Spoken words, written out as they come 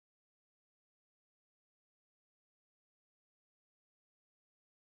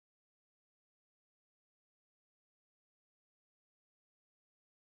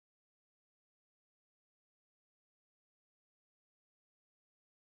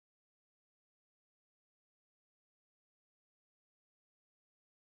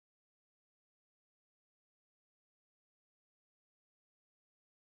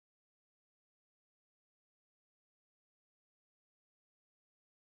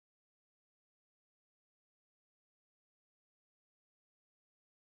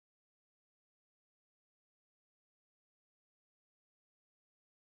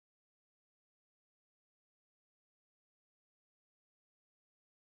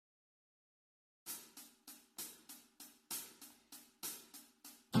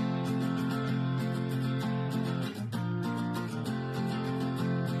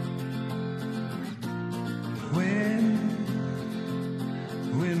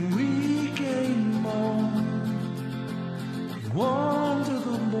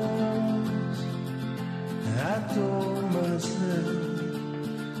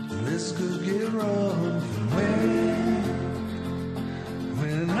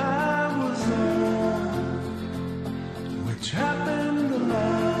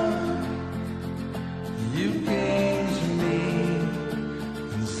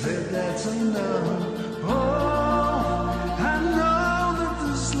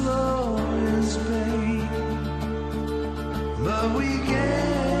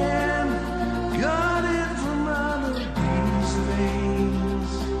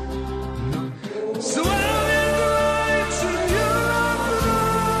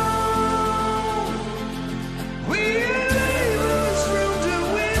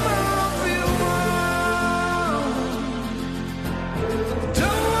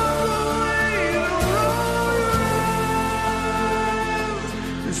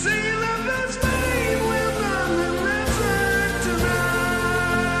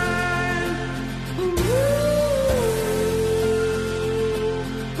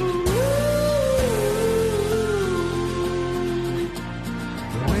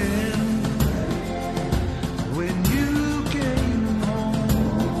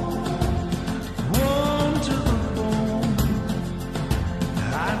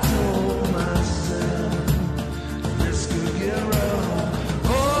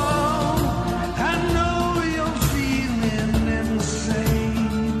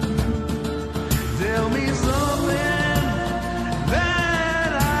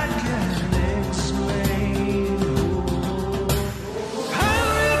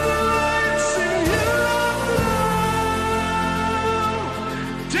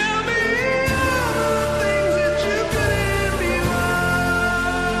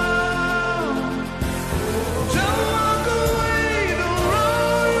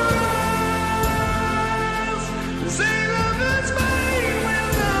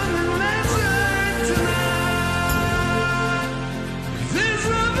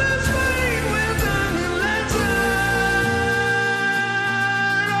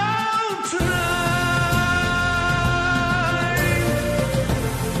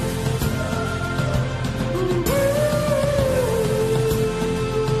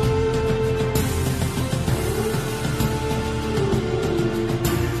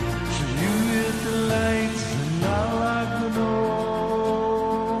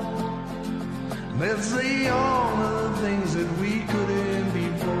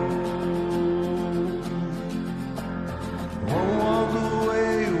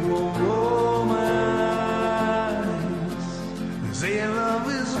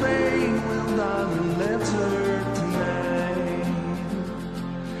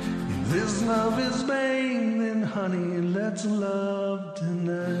Let's love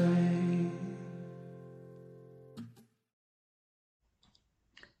tonight.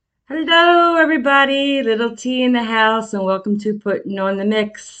 Hello, everybody. Little T in the house, and welcome to Puttin' on the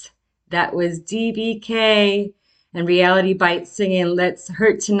Mix. That was DBK and Reality Bites singing Let's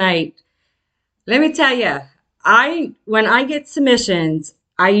Hurt Tonight. Let me tell you, when I get submissions,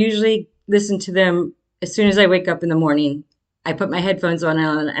 I usually listen to them as soon as I wake up in the morning. I put my headphones on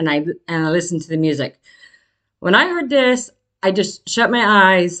and I listen to the music. When I heard this, I just shut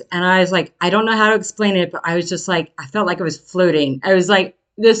my eyes and I was like, I don't know how to explain it, but I was just like, I felt like I was floating. I was like,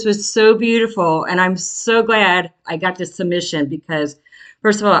 this was so beautiful. And I'm so glad I got this submission because,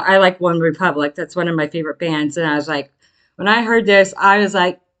 first of all, I like One Republic. That's one of my favorite bands. And I was like, when I heard this, I was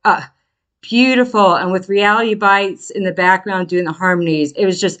like, beautiful. And with Reality Bites in the background doing the harmonies, it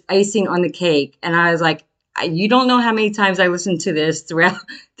was just icing on the cake. And I was like, you don't know how many times I listened to this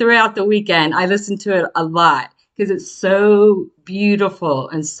throughout the weekend. I listened to it a lot because it's so beautiful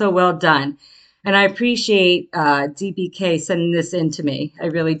and so well done. And I appreciate DBK sending this in to me. I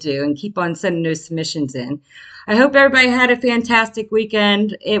really do. And keep on sending those submissions in. I hope everybody had a fantastic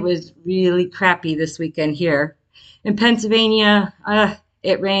weekend. It was really crappy this weekend here. In Pennsylvania,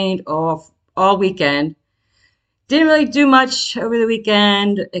 it rained all weekend. Didn't really do much over the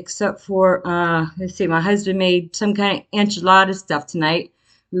weekend except for, let's see, my husband made some kind of enchilada stuff tonight.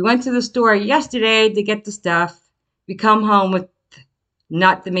 We went to the store yesterday to get the stuff. We come home with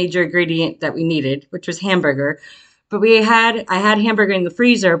not the major ingredient that we needed, which was hamburger. But I had hamburger in the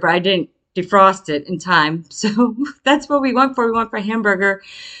freezer, but I didn't defrost it in time. So that's what we went for. We went for hamburger.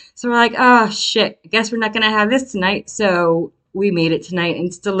 So we're like, oh, shit, I guess we're not going to have this tonight. So we made it tonight, and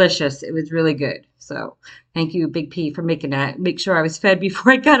it's delicious. It was really good. So thank you, Big P, for making that. Make sure I was fed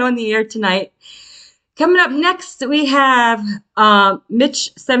before I got on the air tonight. Coming up next, we have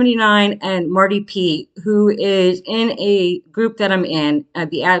Mitch79 and Marty P, who is in a group that I'm in,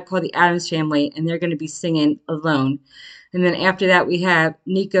 called the Addams Family, and they're going to be singing Alone. And then after that, we have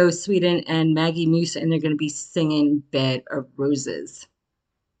Nico Sweden and Maggie Muse, and they're going to be singing Bed of Roses.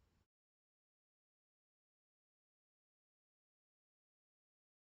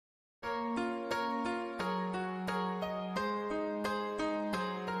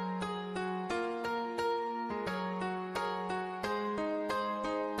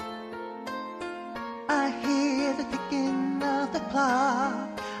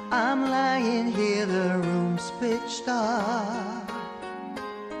 I'm lying here, the room's pitch dark.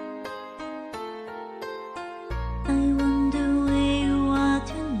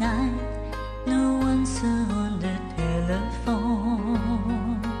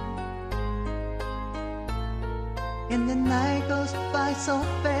 and the night goes by so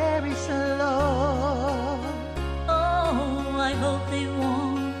very slow. Oh, I hope they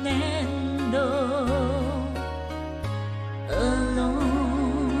won't end up alone.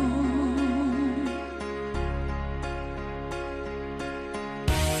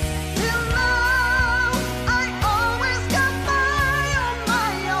 Till now, I always got by on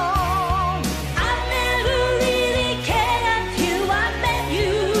my own. I never really cared until I met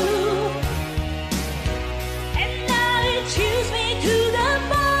you, and now it chews me to the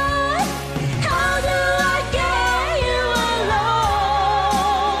bone. How do I get you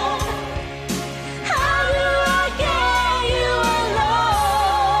alone? How do I get you alone?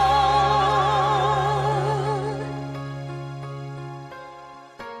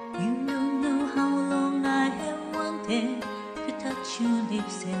 You don't know how long I have wanted to touch your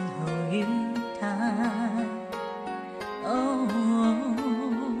lips and hold you tight. Oh,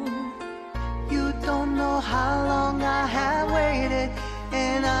 You don't know how long I have waited,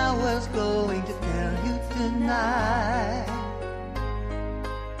 and I was going to tell you tonight.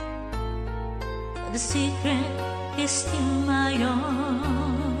 the secret is still my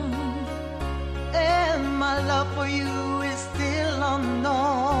own. And my love for you is still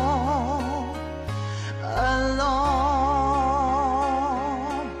unknown, alone.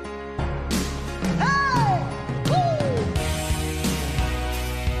 Hey! Woo!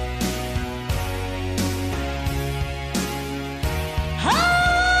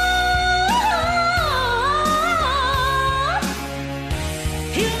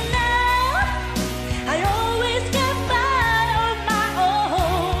 Till now, I always get by on my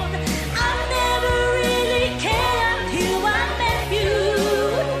own. I never really cared until I met you.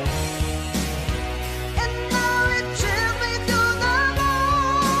 And now it chills me to the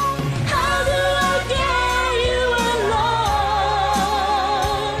bone. How do I get you alone?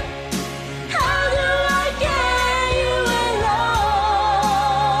 How do I get you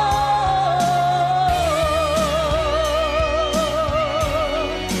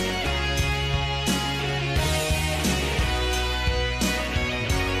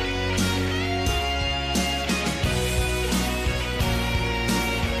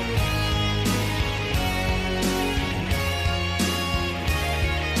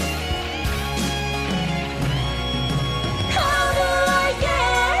How do I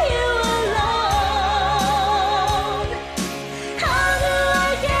get you alone? How do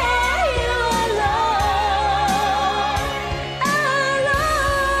I get you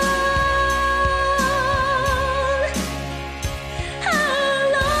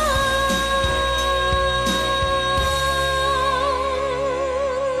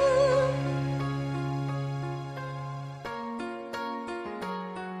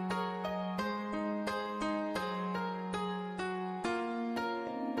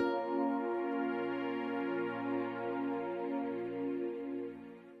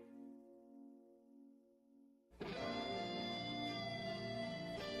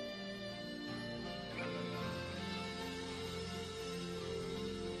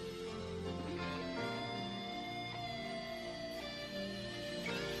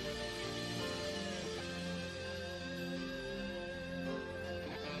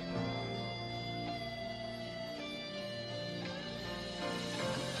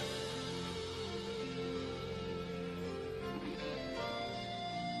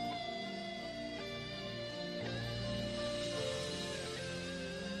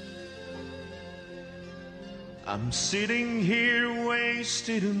I'm sitting here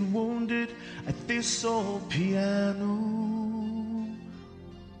wasted and wounded at this old piano,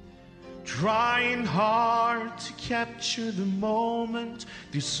 trying hard to capture the moment.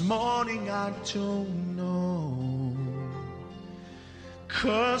 This morning I don't know,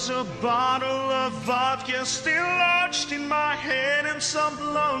 'cause a bottle of vodka still lodged in my head, and some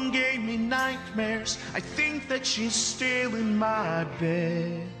blonde gave me nightmares. I think that she's still in my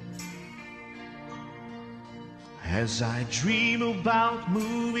bed. As I dream about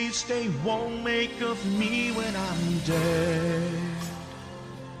movies they won't make of me when I'm dead.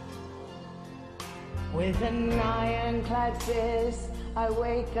 With an ironclad fist, I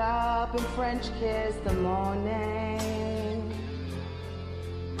wake up and French kiss the morning,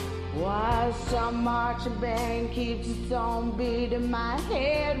 while some marching band keeps its own beat in my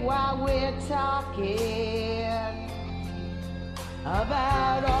head while we're talking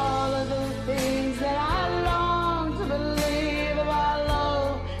about all of the things that I long to believe about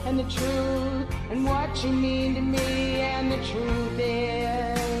love and the truth and what you mean to me. And the truth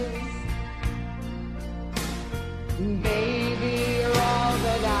is, baby, you're all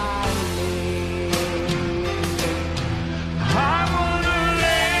that I need. I wanna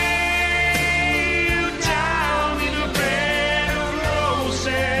lay you down in a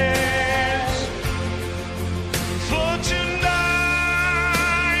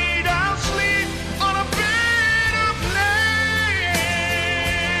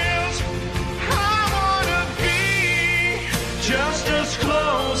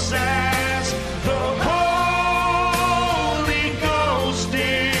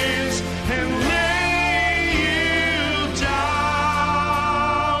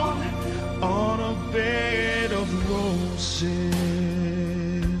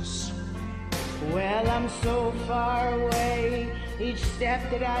each step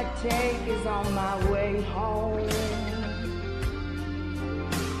that I take is on my way home.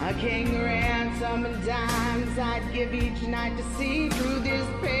 A king ransom and dimes I'd give each night to see through this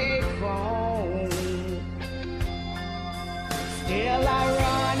payphone. Still I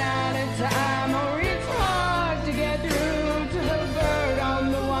run out of time, or it's hard to get through to the bird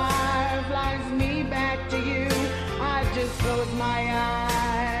on the wire. Flies me back to you. I just close my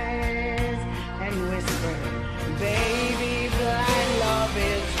eyes and whisper, baby, blind love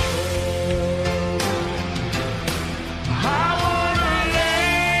is true. I wanna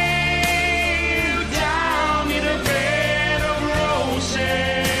lay you down in a bed of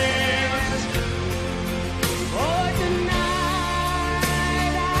roses. Oh,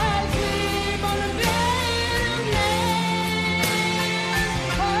 tonight I'll sleep on a bed of nails.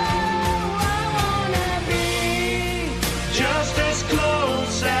 Oh, I wanna be Just as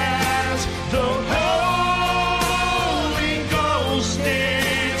close as the Holy Ghost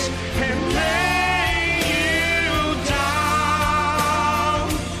is, and lay you down.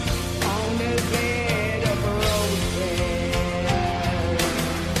 on the bed of roses.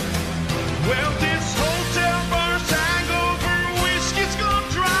 Well, this hotel bar's hangover whiskey's gone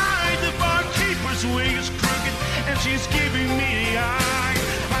dry. The barkeeper's wig is crooked, and she's giving me the eye.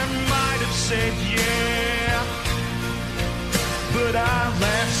 I might have said yeah, but I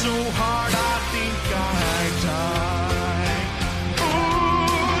laughed so hard I think I died.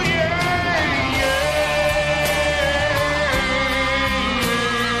 Ooh, yeah, yeah.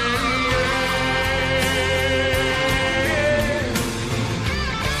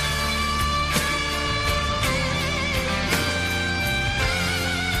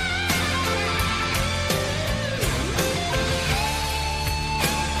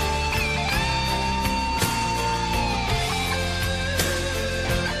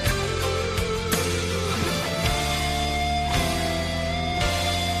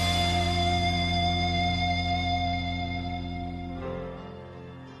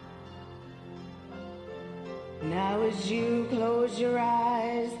 Now as you close your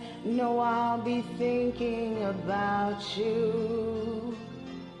eyes, know I'll be thinking about you.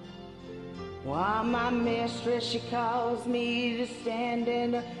 While my mistress, she calls me to stand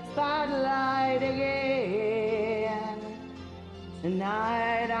in the spotlight again.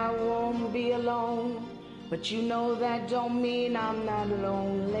 Tonight I won't be alone, but you know that don't mean I'm not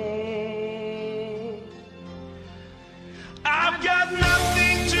lonely. I've got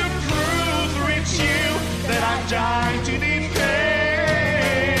nothing to prove, it's you that I died to defend.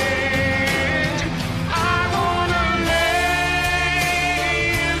 I wanna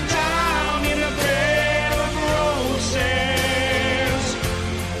lay you down in a bed of roses.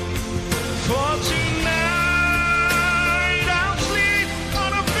 For tonight I'll sleep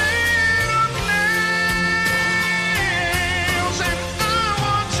on a bed of nails, and I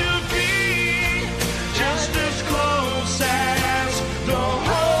want to be just as close as the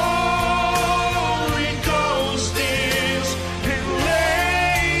Holy Ghost is, and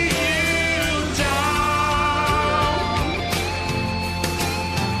lay you down.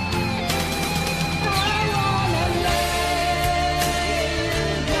 I wanna lay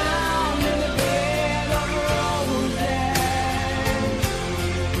down in the bed of roses.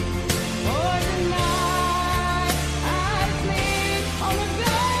 Oh, tonight I sleep on the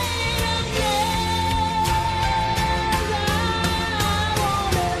bed of nails. I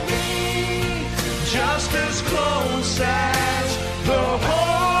wanna be Just as close as the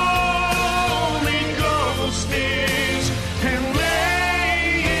Holy Ghost is, and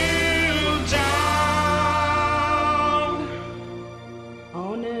lay you down.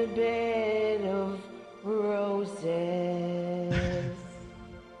 on a bed of roses.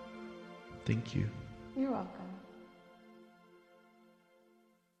 Thank you. You're welcome.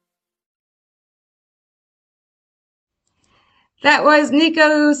 That was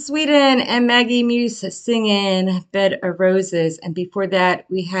Nico Sweden and Maggie Muse singing Bed of Roses. And before that,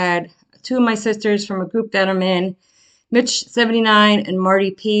 we had two of my sisters from a group that I'm in, Mitch 79 and Marty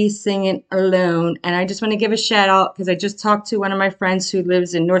P singing Alone. And I just want to give a shout out because I just talked to one of my friends who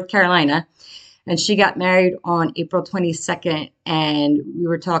lives in North Carolina, and she got married on April 22nd. And we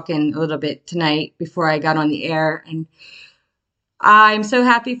were talking a little bit tonight before I got on the air. And I'm so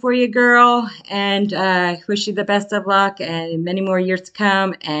happy for you, girl, and wish you the best of luck and many more years to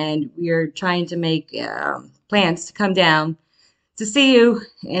come. And we are trying to make plans to come down to see you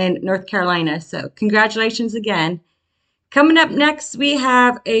in North Carolina. So congratulations again. Coming up next, we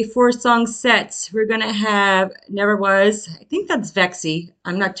have a 4-song set. We're going to have Never Was. I think that's Vexy.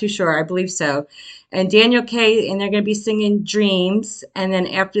 I'm not too sure. I believe so. And Daniel K., and they're going to be singing Dreams. And then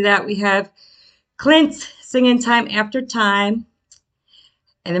after that, we have Clint singing Time After Time.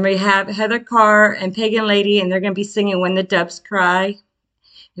 And then we have Heather Carr and Pagan Lady, and they're going to be singing When the Doves Cry.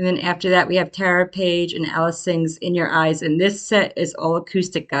 And then after that, we have Tara Page and Alice sings In Your Eyes. And this set is all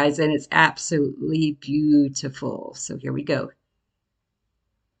acoustic, guys, and it's absolutely beautiful. So here we go.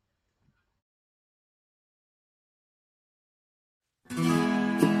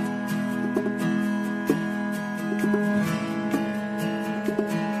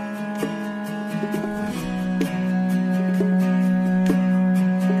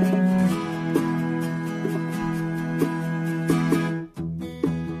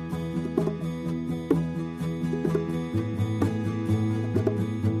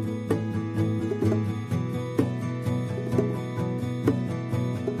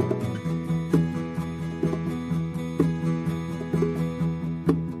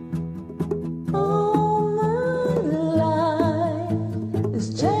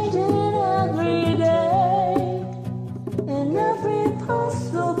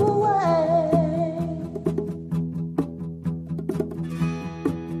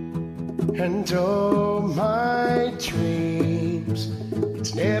 And oh, my dreams,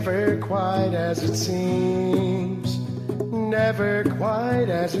 it's never quite as it seems, never quite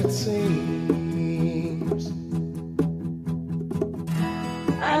as it seems.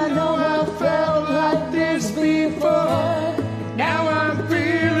 I know I felt like this before, now I'm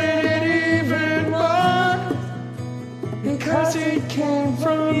feeling it even more, because it came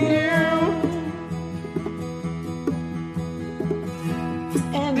from you.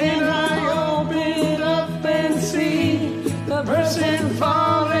 And then I open it up and see the person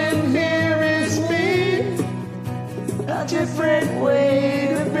falling here is me, a different way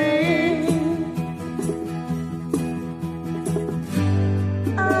to be.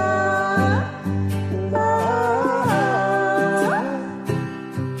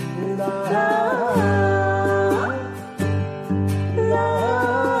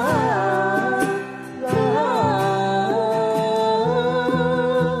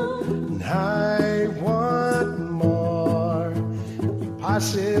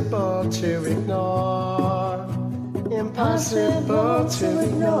 Impossible to ignore, impossible to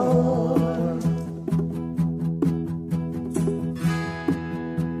ignore.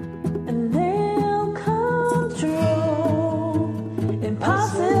 And they'll come true,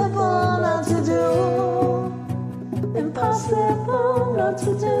 impossible not to do, impossible not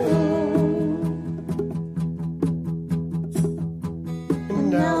to do. And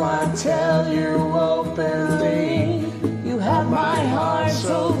now I tell you openly, you have my heart,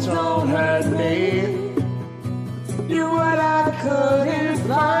 so don't hurt me. You're what I couldn't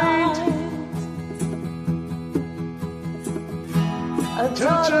find, a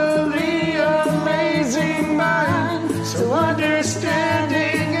totally amazing mind, so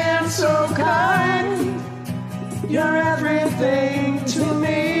understanding and so kind. You're everything to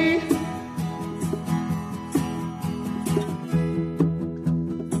me.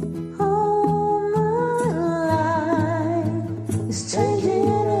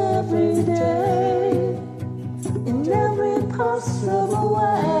 Possible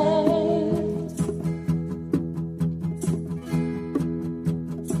way.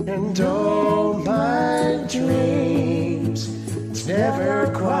 And oh, my dreams, it's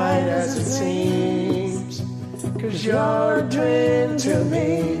never quite as it seems, 'cause you're a dream to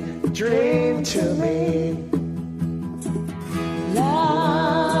me, dream to me.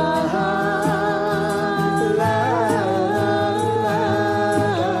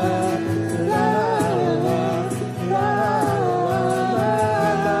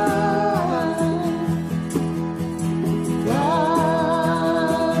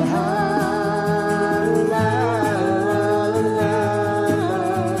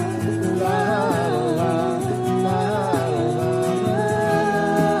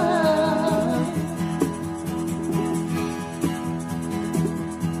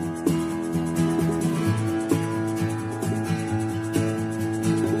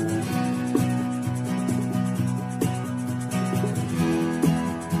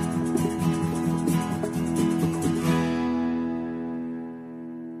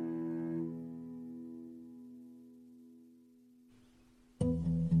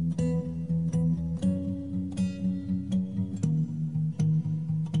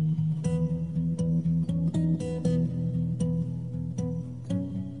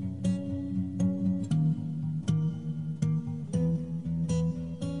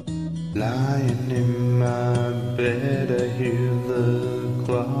 Lying in my bed, I hear the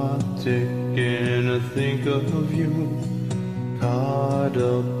clock ticking. I think of you, caught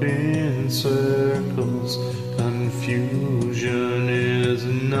up in circles. Confusion is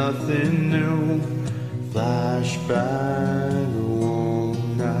nothing new. Flashback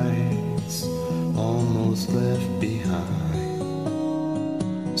won't what's left behind.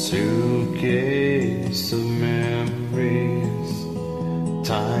 Suitcase of memories.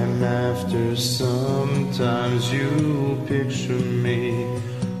 Time after sometimes you picture me.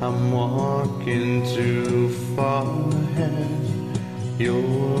 I'm walking too far ahead.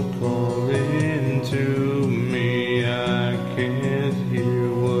 You're calling to me. I can't hear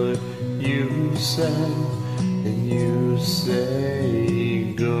what you said. And you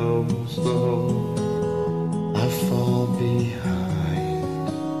say go slow. I fall behind.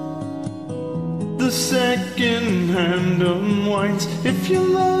 The second hand unwinds. If you're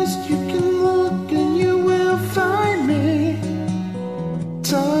lost, you can look and you will find me.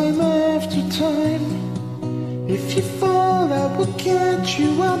 Time after time. If you fall, I will catch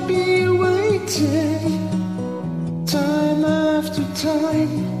you. I'll be waiting. Time after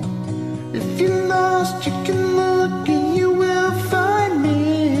time. If you're lost, you can look and you will find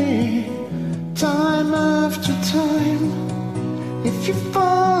me. Time after time. If you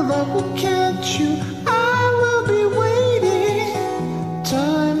fall, I will catch you. I will be waiting.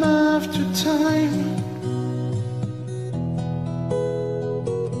 Time after time.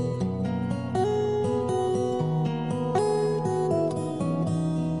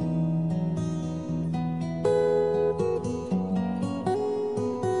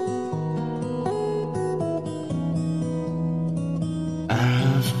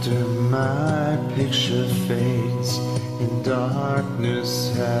 After my picture fades and darkness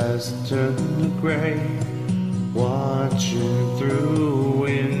has turned to gray, watching through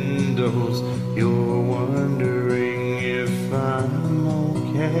windows, you're wondering if I'm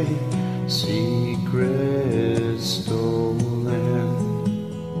okay. Secrets stolen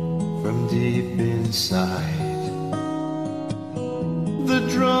from deep inside. The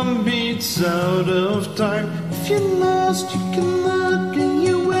drum beats out of time. If you're lost, you can look and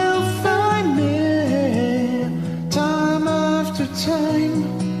you will find me. Time after time.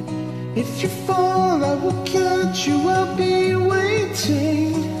 If you fall, I will catch you. I'll be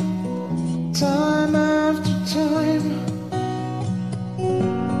waiting. Time after time.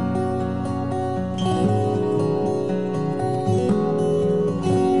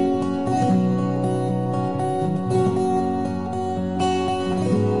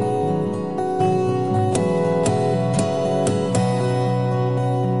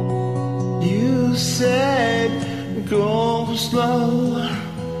 You said go slow,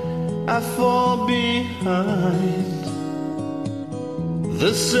 I fall behind.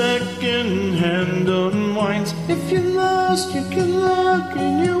 The second hand unwinds. If you're lost, you can look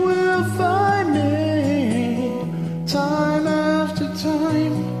and you will find me. Time after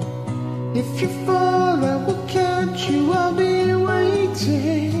time. If you fall, I will catch you. I'll be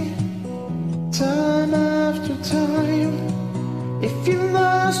waiting. Time after time. If you're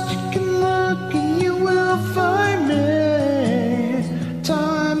lost, you can look and you will find me.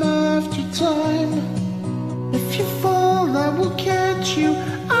 Time after time. If you fall, I will catch you.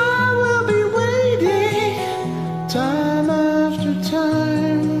 I will be waiting. Time after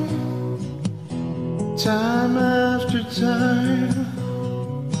time. Time after time.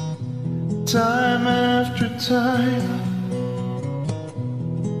 Time after time.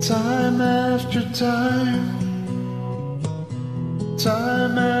 Time after time. Time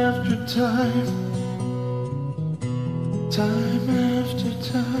after time. Time after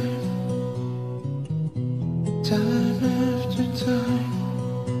time. Time after time.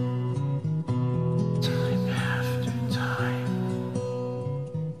 Time after time.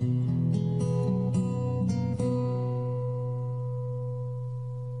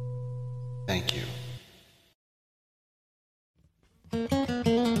 Thank you.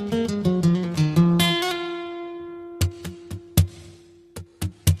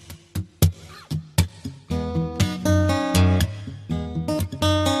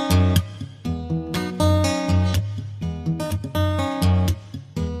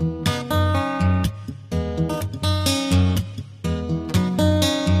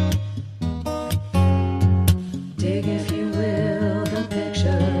 Dig, if you will, the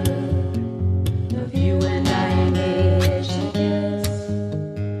picture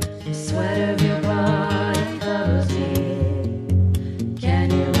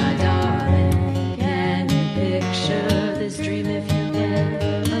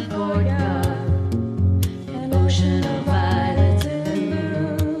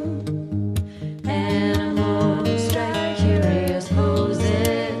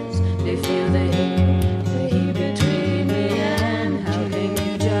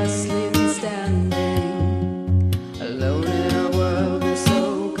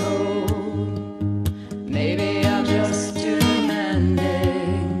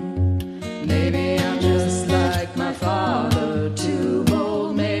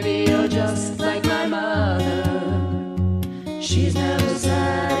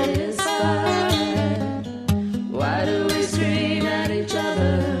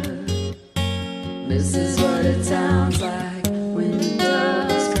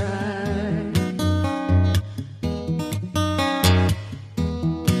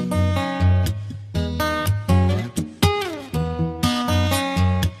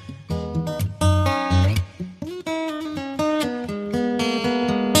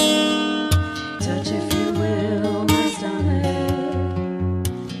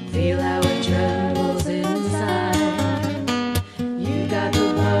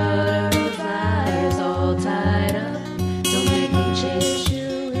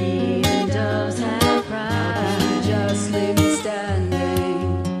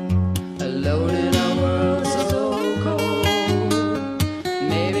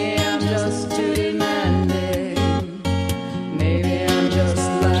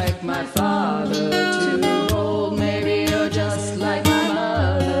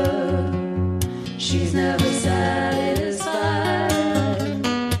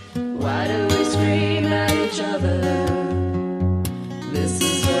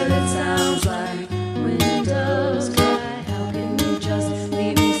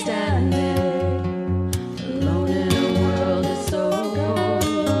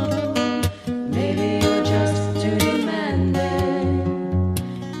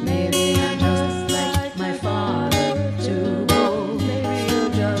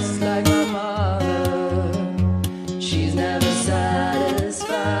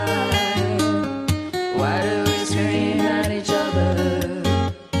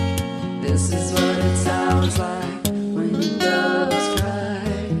This is what it sounds like when doves cry.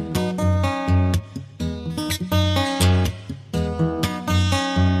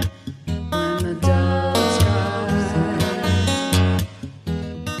 When the doves cry.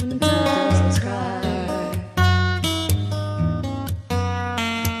 When doves cry.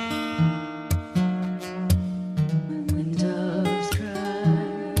 When doves cry.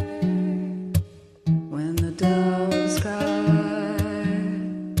 When the doves cry.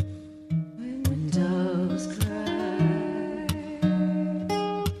 When doves cry.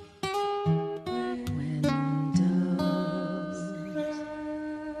 When doves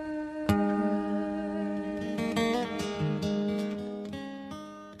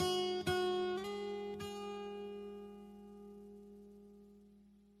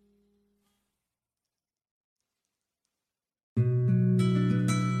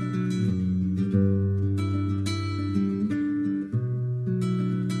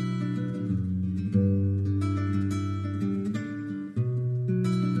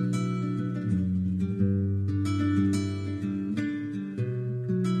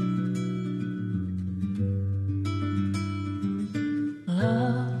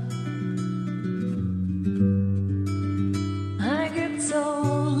love. I get so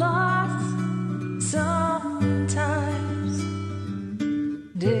lost sometimes.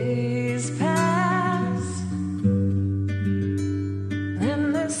 Days pass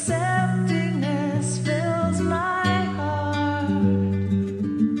and this emptiness fills my heart.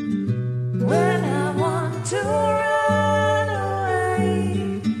 When I want to run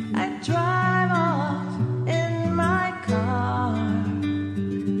away, I drive off in my car.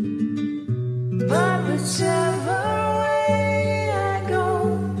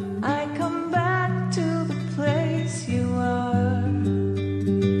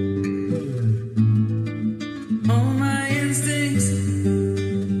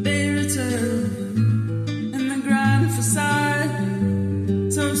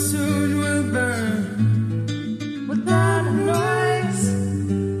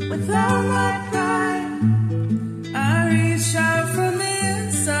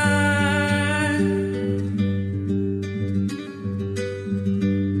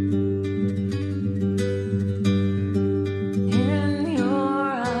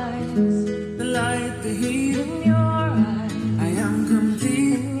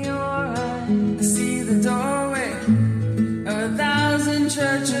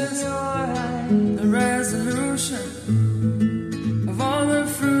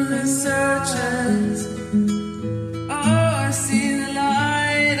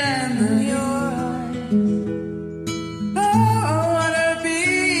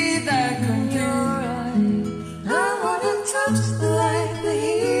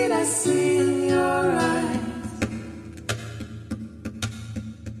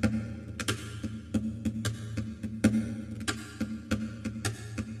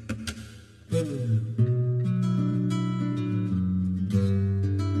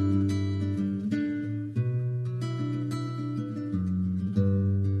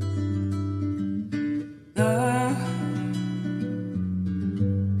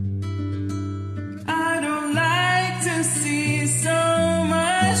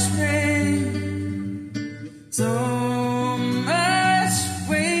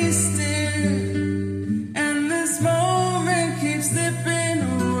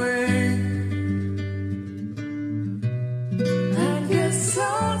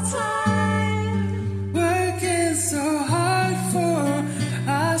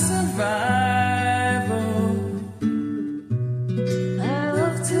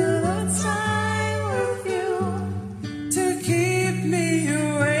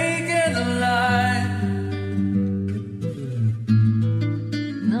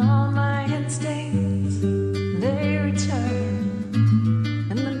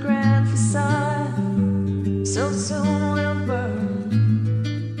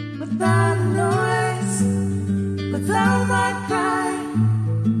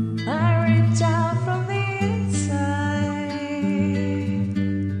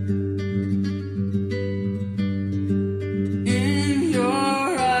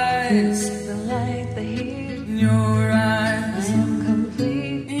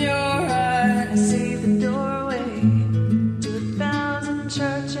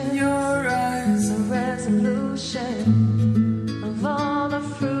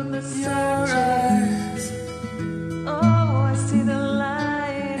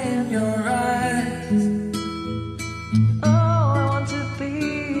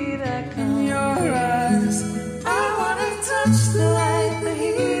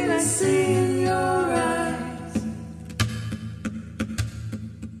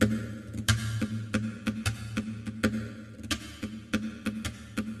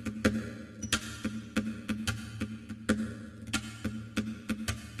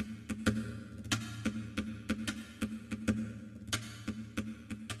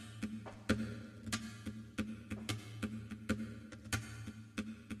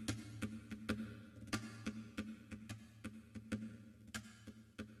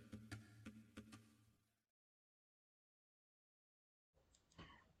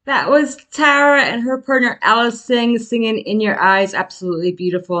 That was Tara and her partner Alice singing In Your Eyes, absolutely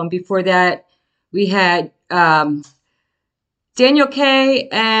beautiful. And before that, we had Daniel K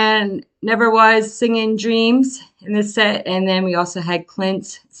and Never Was singing Dreams in the set. And then we also had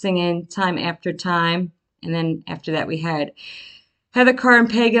Clint singing Time After Time. And then after that, we had Heather Carr and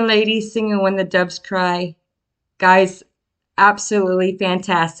Pagan Lady singing When the Doves Cry. Guys, absolutely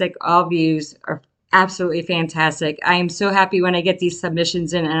fantastic. All views are absolutely fantastic. I am so happy when I get these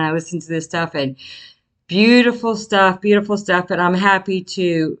submissions in and I listen to this stuff, and beautiful stuff. And I'm happy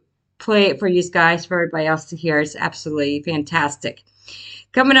to play it for you guys, for everybody else to hear. It's absolutely fantastic.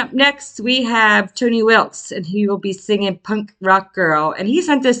 Coming up next, we have Tony Wilkes, and he will be singing Punk Rock Girl. And he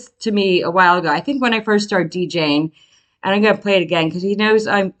sent this to me a while ago, I think when I first started DJing. And I'm going to play it again because he knows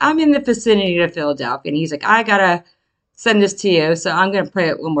I'm in the vicinity of Philadelphia. And he's like, I got to send this to you. So I'm going to play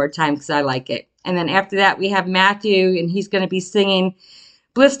it one more time because I like it. And then after that, we have Matthew, and he's going to be singing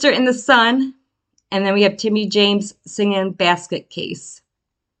Blister in the Sun. And then we have Timmy James singing Basket Case.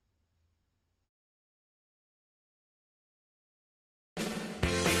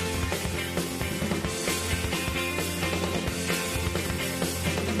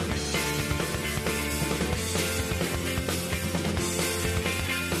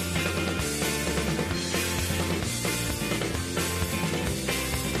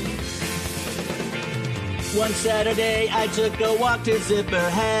 One Saturday I took a walk to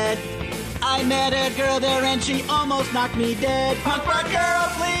Zipperhead. I met a girl there and she almost knocked me dead. Punk rock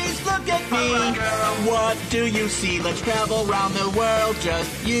girl, please look at me. What do you see? Let's travel around the world,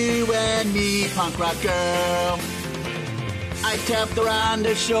 just you and me, punk rock girl. I tapped her on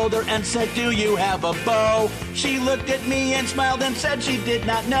the shoulder and said, do you have a bow? She looked at me and smiled and said she did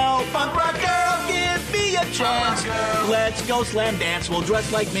not know. Punk rock girl, give me a chance. Let's go slam dance, we'll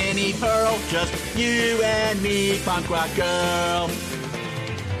dress like Minnie Pearl. Just you and me, punk rock girl.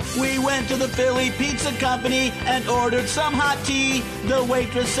 We went to the Philly Pizza Company and ordered some hot tea. The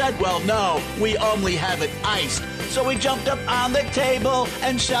waitress said, well, no, we only have it iced. So we jumped up on the table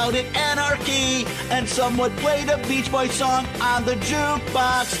and shouted anarchy. And someone played a Beach Boys song on the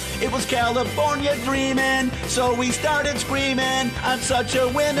jukebox. It was California Dreamin', so we started screaming on such a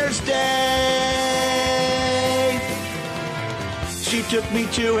winter's day. She took me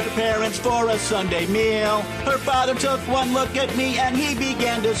to her parents for a Sunday meal. Her father took one look at me and he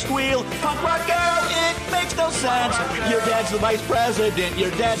began to squeal. Punk rock girl, it makes no sense. Your dad's the vice president,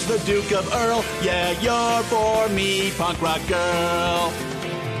 your dad's the Duke of Earl. Yeah, you're for me, punk rock girl.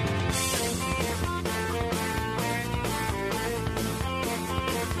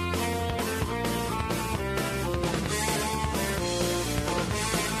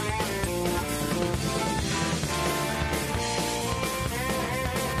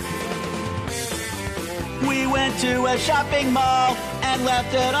 We went to a shopping mall and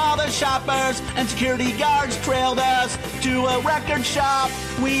left at all the shoppers, and security guards trailed us to a record shop.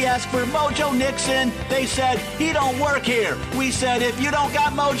 We asked for Mojo Nixon. They said, he don't work here. We said, if you don't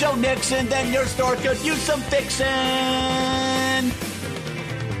got Mojo Nixon, then your store could use some fixin'.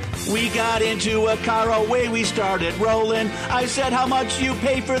 We got into a car, away we started rolling. I said, how much you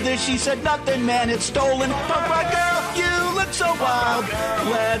pay for this? She said, nothing, man, it's stolen. Punk rock girl, you look so wild.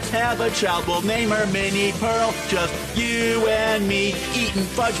 Let's have a child, we'll name her Minnie Pearl. Just you and me, eating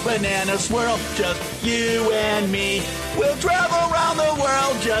fudge banana swirl. Just you and me, we'll travel around the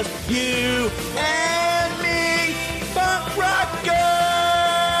world. Just you and me, punk rock girl.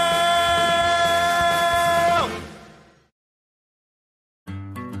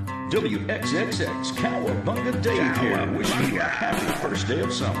 WXXX Cowabunga Dave here, wishing you a happy first day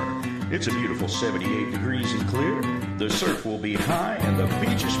of summer. It's a beautiful 78 degrees and clear. The surf will be high and the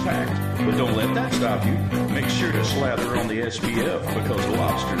beach is packed. But don't let that stop you. Make sure to slather on the SPF because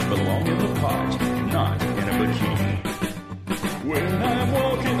lobsters belong in the pot, not in a bikini. When I'm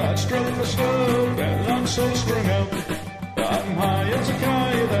walking, I strut my stuff, and I'm so strung out. I'm high as a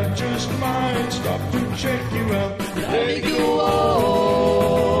guy that just might stop to check you out. Let me go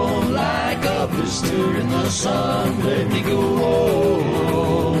on like a blister in the sun. Let me go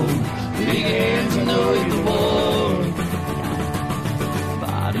on. Big hands, I know you're the one.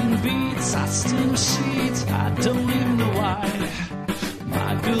 Body beats, I steam sheets, I don't even know why.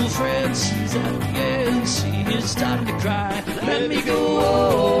 My girlfriend, she's at the end, she is starting to cry. Let me go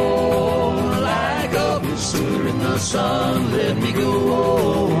on like a blister in the sun. Let me go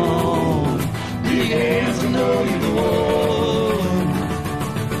on. Big hands, I know you're the one.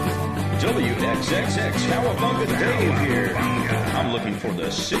 WXXX Cowabunga Dave here. I'm looking for the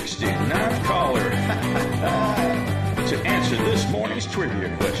 69th caller to answer this morning's trivia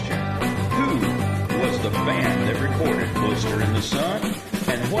question. Who was the band that recorded Blister in the Sun?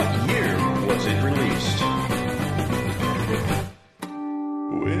 And what year was it released?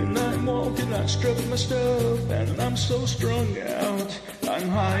 When I'm walking, I strut my stuff, and I'm so strung out. I'm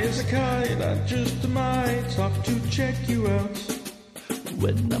high as a kite, I just might stop to check you out.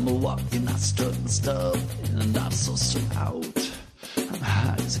 When I'm walking, I strut my stuff, and I'm so strung out. I'm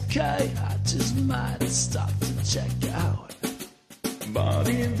high as a kite, I just might stop to check out.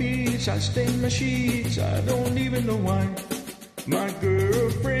 Body and beach, I stain my sheets, I don't even know why. My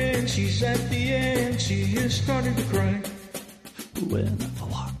girlfriend, she's at the end, she is starting to cry. When I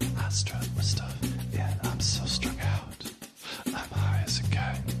walk, I strut my stuff, and I'm so strung out. I'm high as a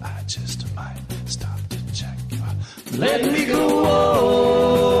kite, I just might stop to check out. Let me go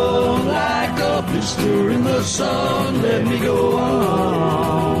on like a blister in the sun. Let me go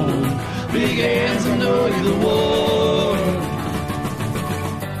on. Big hands, I know you're the one.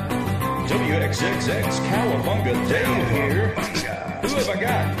 WXXX Cowabunga Dave here. Who have I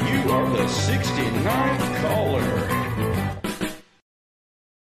got? You are the 69th caller.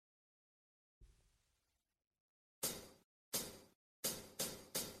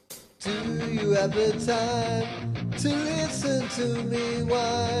 Do you have the time to listen to me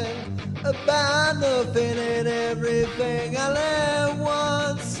whine about nothing and everything all at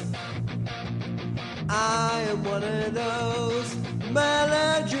once? I am one of those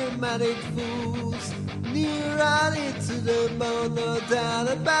melodramatic fools, neurotic to the bone, no doubt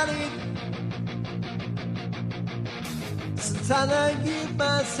about it. Sometimes I give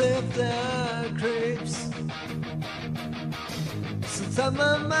myself the creeps. Sometimes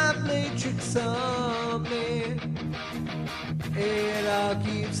my mind play tricks on me. It all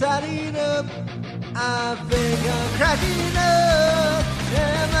keeps adding up. I think I'm cracking up.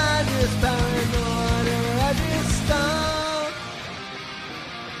 Am I just paranoid or I just stoned?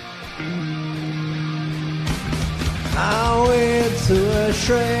 I went to a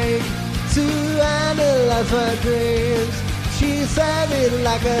shrink to analyze my dreams. She said it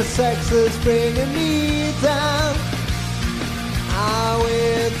like a sex is bringing me down. I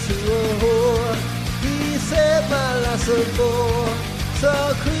went to a whore. He said my life's a bore. So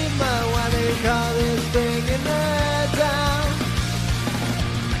clean my wine and call it bringing her down.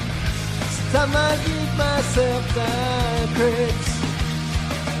 Sometimes I give myself the creeps.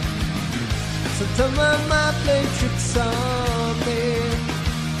 Sometimes my mind play tricks on me.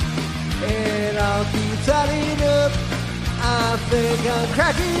 It all keeps adding up. I think I'm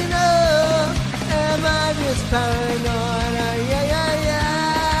cracking up. Am I just paranoid? Yeah, yeah, yeah.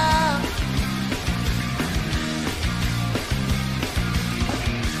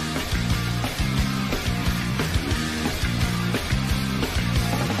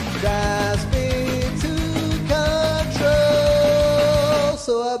 Drives me to control,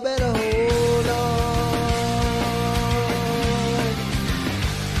 so I better hold on.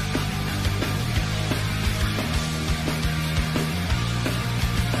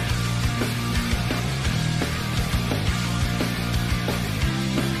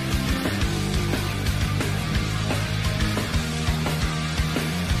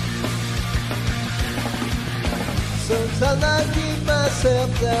 Sometimes I give myself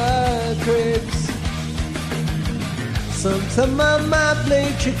the creeps. Sometimes my mind play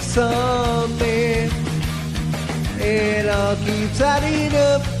tricks on me. It all keeps adding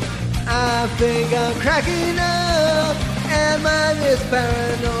up. I think I'm cracking up. Am I just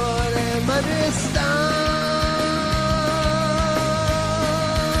paranoid? Am I just stoned?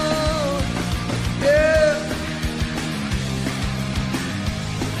 Yeah.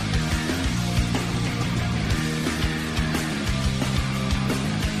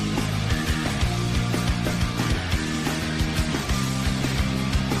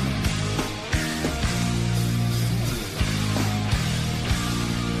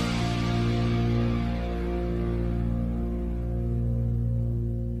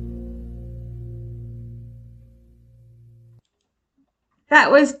 That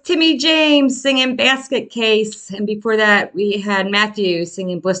was Timmy James singing Basket Case. And before that, we had Matthew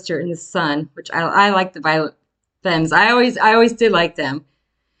singing Blister in the Sun, which I like the Violet Femmes. I always did like them.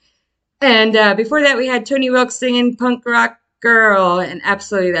 And before that, we had Tony Wilkes singing Punk Rock Girl. And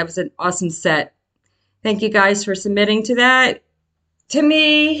absolutely, that was an awesome set. Thank you guys for submitting to that. To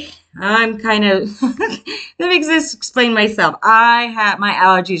me, I'm kind of, let me just explain myself. My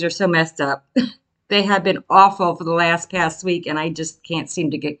allergies are so messed up. They have been awful for the past week, and I just can't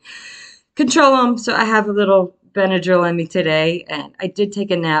seem to control them. So I have a little Benadryl in me today, and I did take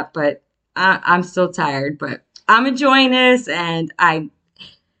a nap, but I'm still tired. But I'm enjoying this, and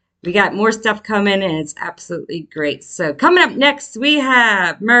we got more stuff coming, and it's absolutely great. So coming up next, we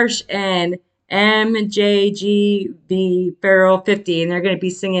have Mersh and MJGB Farrell 50, and they're going to be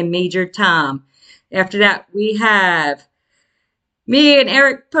singing Major Tom. After that, we have me and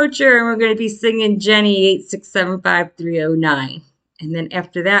Eric Poacher, and we're going to be singing Jenny 8675309. And then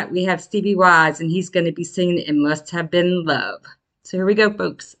after that, we have Stevie Waz, and he's going to be singing It Must Have Been Love. So here we go,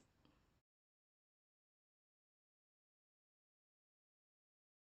 folks.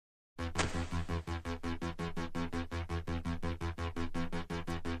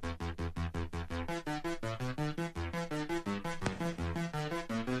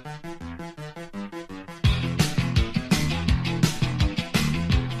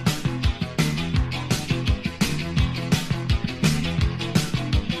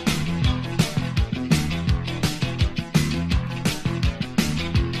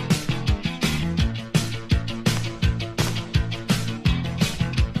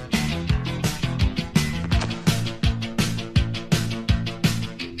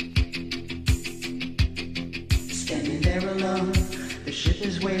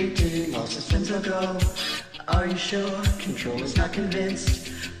 Are you sure? Control is not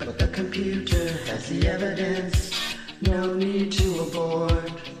convinced, but the computer has the evidence. No need to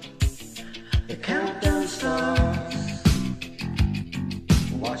abort. The countdown starts.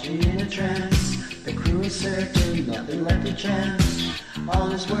 Watching in a trance, the crew is certain nothing left to chance.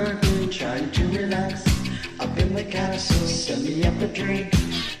 All is working, trying to relax. Up in the castle, send me up a drink.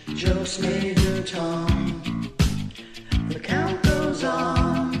 Jokes Major Tom. The count goes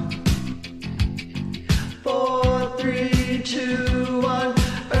on. 4, 3, 2, 1.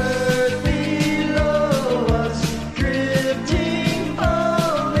 Earth below us, drifting,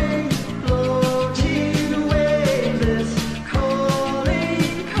 falling, floating, waveless,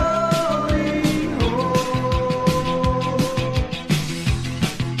 calling, calling home.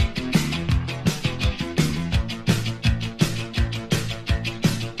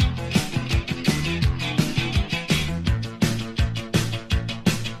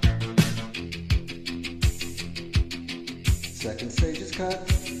 Second stage is cut,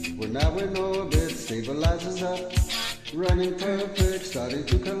 we're now in orbit, stabilizers up, running perfect, starting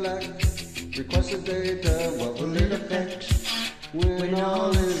to collect, requested data, what will it affect, when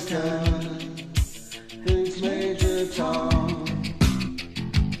all is done, thinks Major Tom,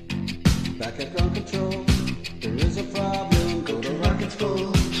 back at ground control, there is a problem, go to rockets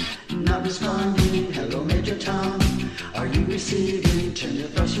full, not responding, hello Major Tom, are you receiving, turn your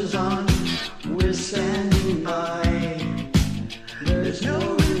thrusters on, we're standing by. There's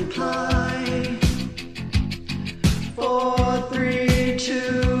no reply. 4, 3,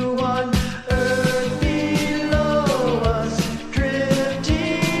 2, 1. Earth below us,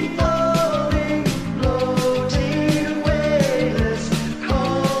 drifting, falling, floating, waveless,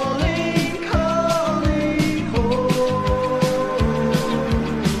 calling, calling home.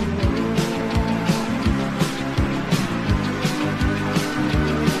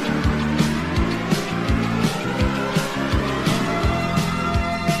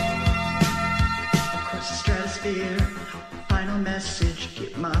 Final message,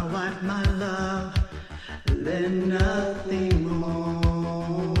 get my wife, my love, then nothing more.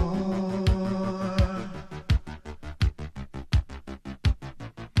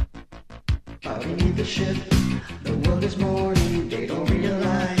 Out beneath the ship, the world is mourning, they don't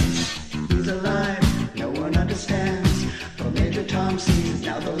realize he's alive, no one understands, but Major Tom sees,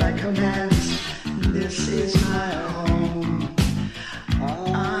 now the light commands, this is my home,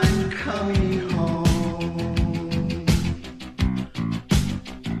 I'm coming home.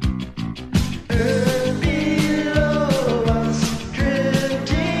 Earth below us,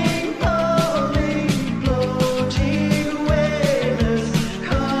 drifting, falling, floating, waveless,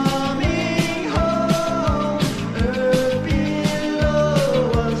 coming home. Earth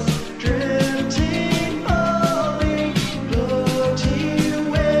below us, drifting, falling, floating,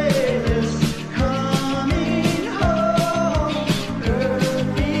 waveless, coming home.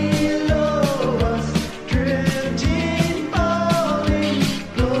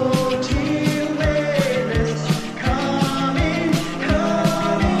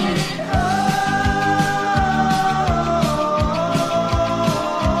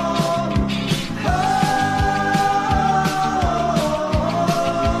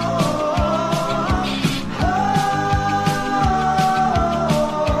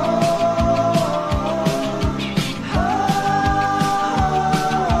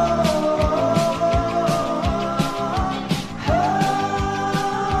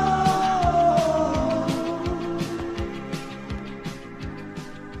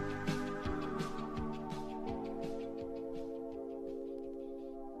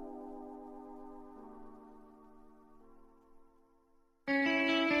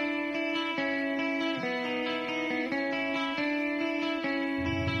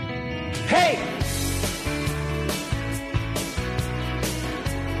 Hey!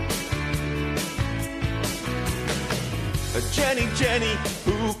 Jenny, Jenny,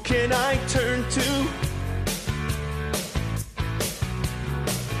 who can I turn to?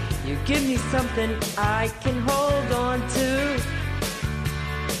 You give me something I can hold on to.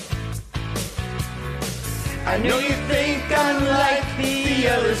 I know you think I'm like the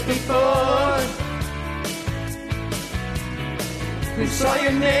others before, who saw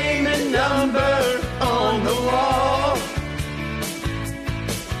your name and number on the wall.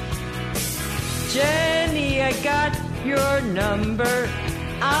 Jenny, I got your number.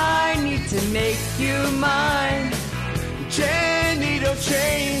 I need to make you mine. Jenny, don't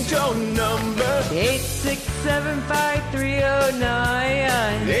change your number.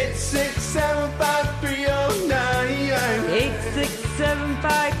 8675309. 8675309.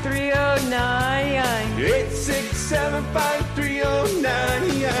 8675309.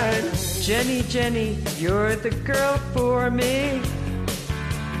 8675309. Jenny, Jenny, you're the girl for me.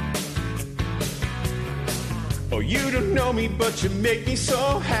 Oh, you don't know me, but you make me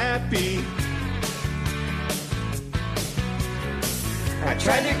so happy. I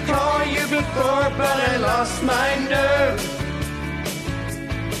tried to call you before, but I lost my nerve.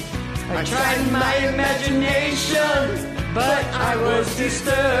 I tried my imagination, but I was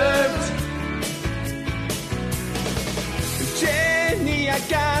disturbed. Jenny, I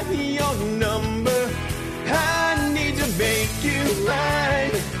got your number. I need to make you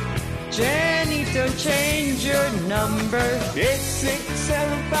mine. Jenny, don't change your number.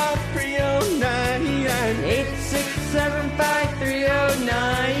 8675309.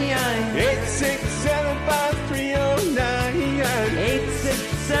 8675309. 8675309.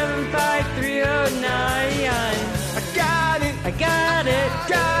 8675309. I got it, I got it,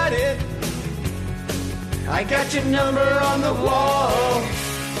 got it. I got your number on the wall.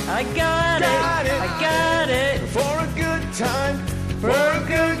 I got it, I got it. For a good time, for a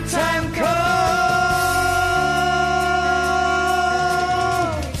good time call.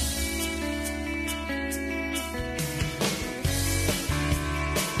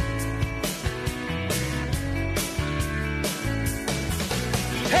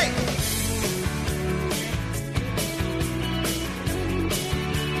 Hey!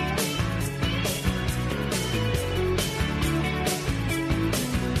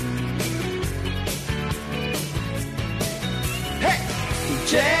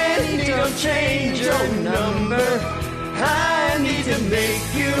 Jenny, don't change your number. I need to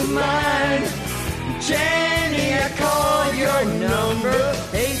make you mine. Jenny, I call your number.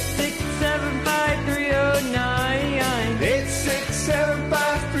 8675309.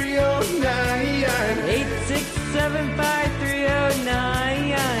 8675309.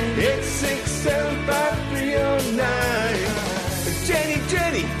 8675309. 8675309. Jenny,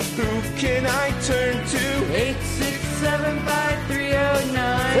 Jenny, who can I turn to?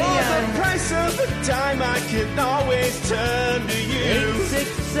 8675309. For the price of the time, I can always turn to you.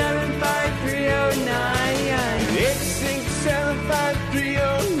 8675309.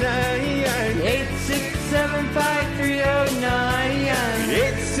 8675309.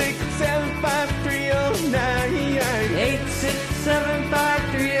 8675309.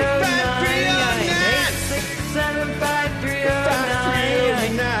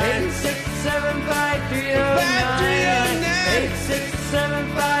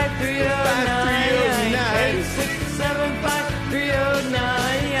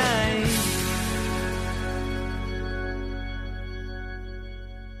 8675309.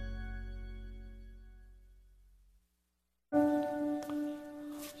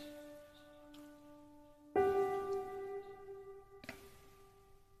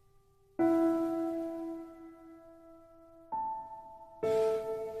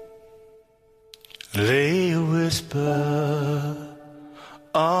 Lay a whisper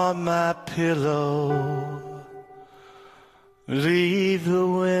on my pillow. Leave the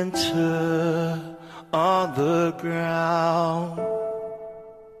winter on the ground.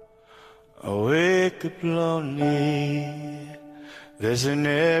 I wake up lonely. There's an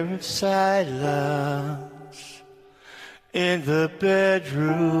air of silence in the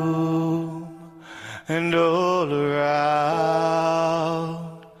bedroom and all around.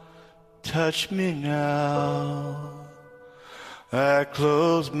 Touch me now. I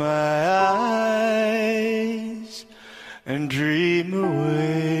close my eyes and dream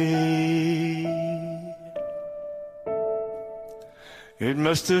away. It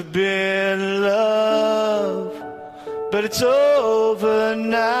must have been love, but it's over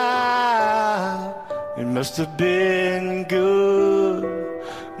now. It must have been good,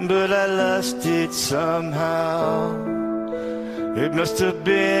 but I lost it somehow. It must have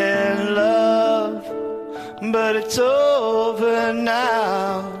been love, but it's over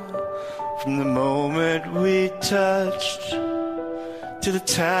now. From the moment we touched till the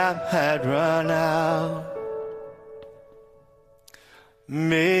time had run out.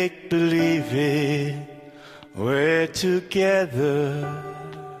 Make believe it, we're together,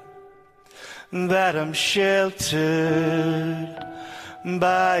 that I'm sheltered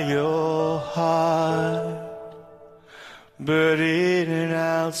by your heart. But in and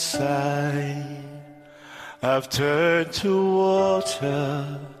outside, I've turned to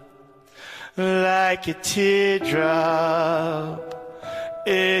water, like a teardrop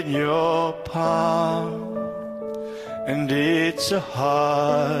in your palm. And it's a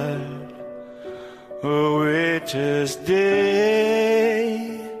hard winter's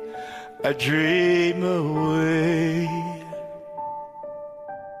day, I dream away.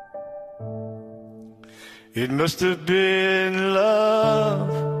 It must have been love,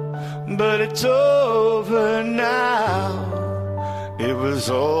 but it's over now. It was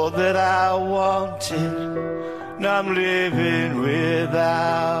all that I wanted, now I'm living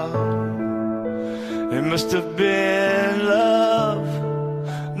without. It must have been love,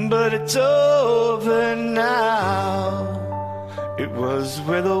 but it's over now. It was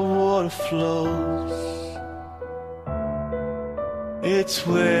where the water flows, it's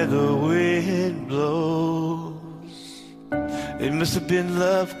where the wind blows. It must have been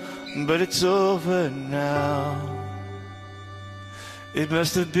love, but it's over now. It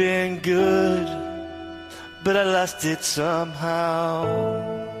must have been good, but I lost it somehow.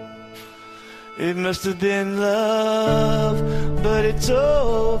 It must have been love, but it's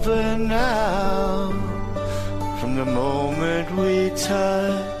over now. From the moment we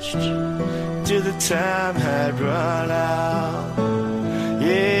touched till the time had run out.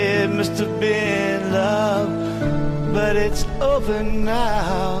 Yeah, it must have been love, but it's over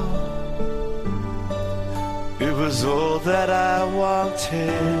now. It was all that I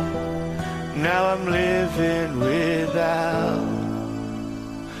wanted, now I'm living without.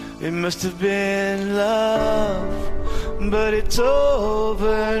 It must have been love, but it's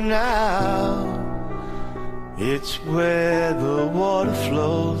over now. It's where the water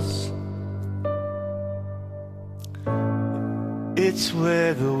flows, it's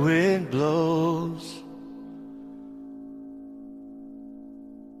where the wind blows.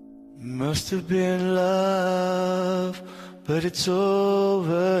 Must have been love, but it's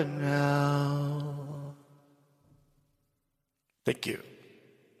over now. Thank you.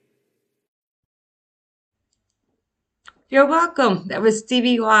 You're welcome. That was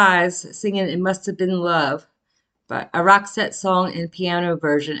Stevie Wise singing It Must Have Been Love, but a Roxette song and piano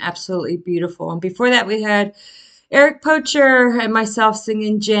version. Absolutely beautiful. And before that, we had Eric Pocher and myself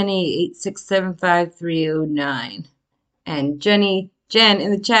singing Jenny, 8675309. And Jen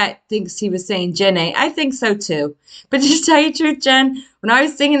in the chat thinks he was saying Jenny. I think so too. But just tell you the truth, Jen, when I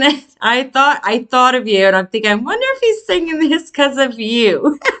was singing that, I thought of you, and I'm thinking, I wonder if he's singing this because of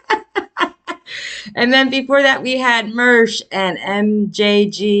you. And then before that, we had Mersh and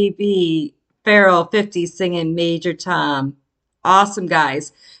MJGB Farrell 50 singing Major Tom. Awesome,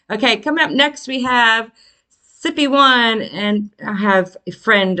 guys. Okay, coming up next, we have Sippy One, and I have a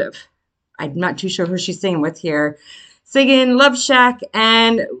friend of, I'm not too sure who she's singing with here, singing Love Shack,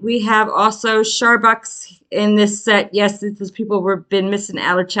 and we have also Starbucks in this set. Yes, these people were been missing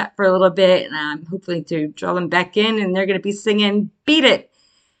out of chat for a little bit, and I'm hoping to draw them back in, and they're going to be singing Beat It.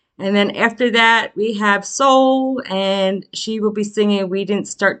 And then after that, we have Soul, and she will be singing We Didn't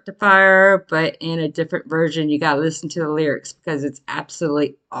Start the Fire, but in a different version. You got to listen to the lyrics because it's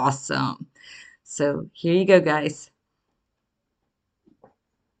absolutely awesome. So here you go, guys.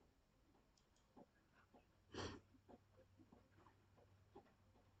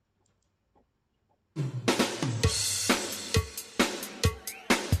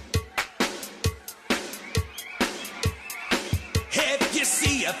 If you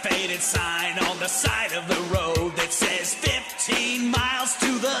see a faded sign on the side of the road that says 15 miles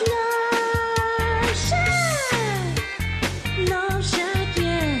to the Love Shack,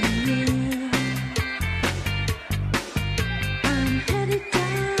 yeah, yeah. I'm headed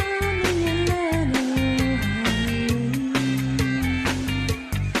down the Atlantic,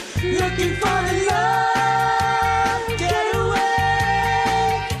 looking for the love getaway,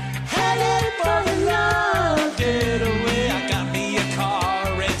 headed for the love getaway. I got me a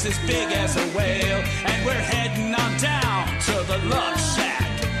car, it's as big as a whale, and we're heading on down to the Love Shack.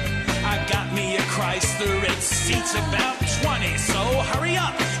 I got me a Chrysler, it seats about 20, so hurry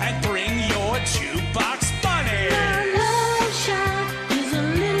up and bring your jukebox bunny. My Love Shack is a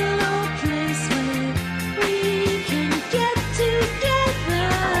little old place where we can get together.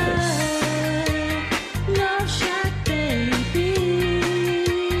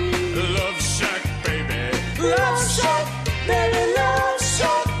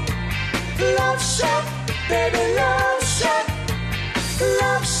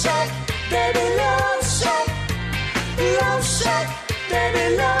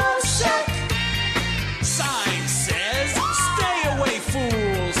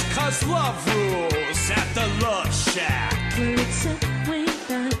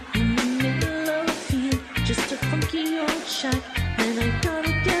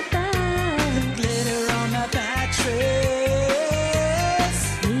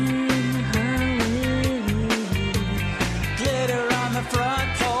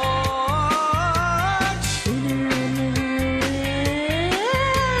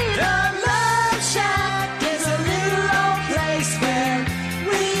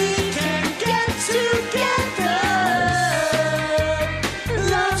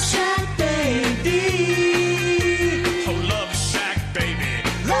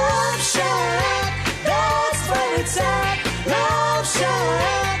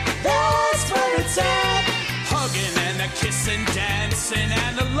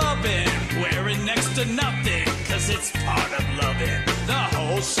 loving, wearing next to nothing, cause it's part of loving. The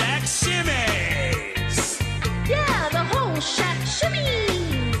whole shack shimmies. Yeah, the whole shack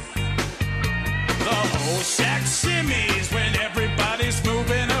shimmies. The whole shack shimmies when everybody's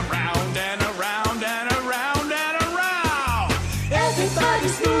moving around and around and around and around.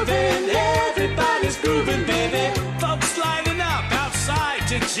 Everybody's moving, everybody's grooving, baby. Folks lining up outside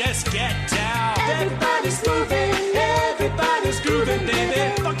to just get down. Everybody's moving, everybody's grooving, baby.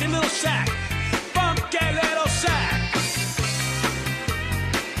 Funky little shack, funky little shack.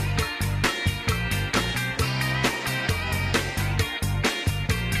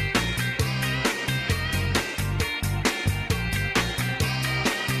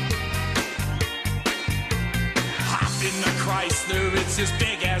 Hop in the Chrysler, it's as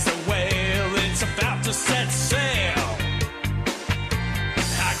big as a whale. It's about to set sail.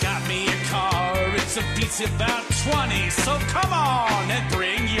 I got me a car, it's a piece about 20. So come on and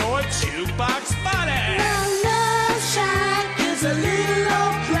bring your jukebox money. Now Love Shack is a little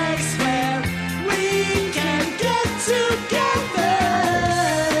old place where we can get together.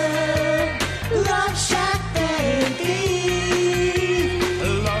 Love Shack, baby.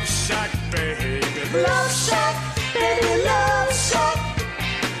 Love Shack, baby. Love Shack, baby, Love Shack.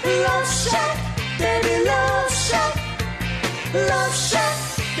 Love Shack, baby, Love Shack. Love Shack,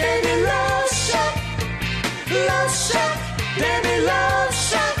 baby, Love Shack. Love Shack, baby, Love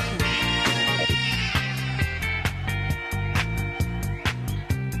Shack.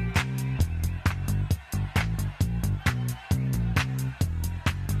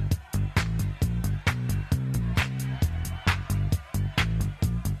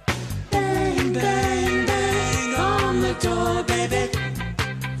 Bang, bang, bang on the door, baby.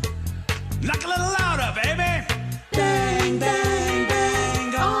 Knock a little louder, baby. Bang, bang,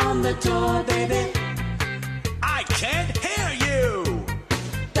 bang on the door, baby. I can't hear you.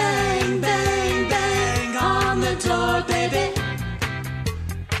 Bang, bang, bang on the door, baby.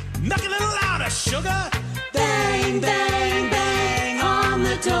 Knock a little louder, sugar. Bang, bang, bang on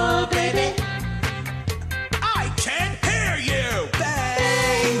the door, baby. I can't hear you.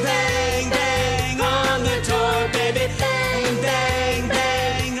 Bang, bang, bang on the door, baby. Bang, bang,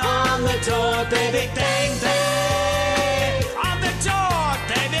 bang on the door, baby. Bang, bang on the door,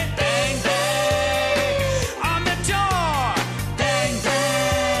 baby. Bang, bang on the door. Bang,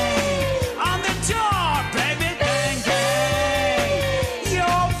 bang. On the door, baby. Bang, bang.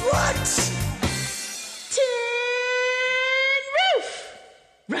 You're what? Tin roof.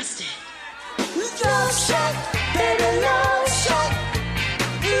 Rusted. Love Shack, baby, Love Shack.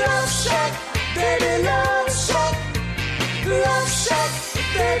 Love Shack, baby, Love Shack. Love Shack,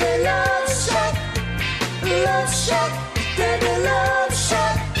 baby, Love Shack. Love Shack, baby, Love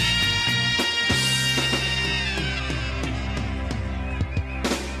Shack.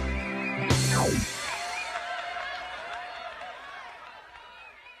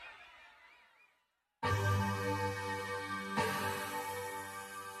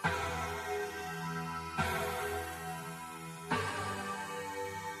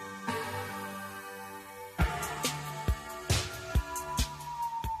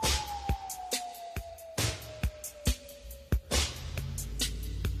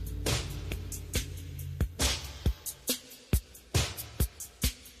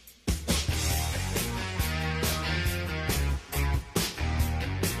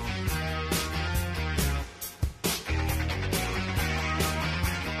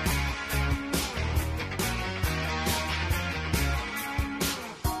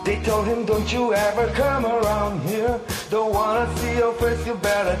 They told him, don't you ever come around here. Don't wanna see your face, you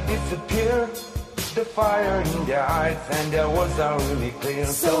better disappear. The fire in their eyes and their words are really clear.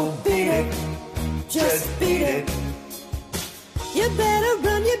 So beat it, just beat it. You better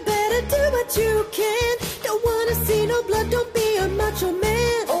run, you better do what you can. Don't wanna see no blood, don't be a macho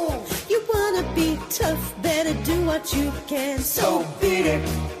man. Oh. You wanna be tough, better do what you can. So beat it,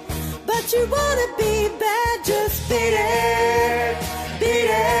 But you wanna be bad, just beat it. beat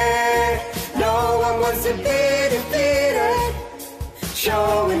it. No one wants to beat it, beat it.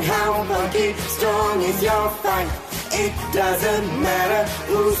 Showing how funky strong is your fight. It doesn't matter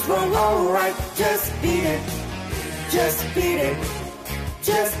who's wrong or right. Just beat it, just beat it,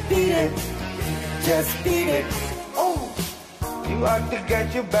 just beat it, just beat it. Oh, you like to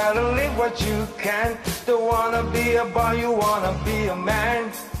get, you better live what you can. Don't wanna be a boy, you wanna be a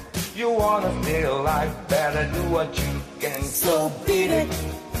man. You wanna stay alive, better do what you can. So beat it,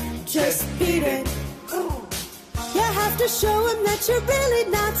 just beat it. You have to show them that you're really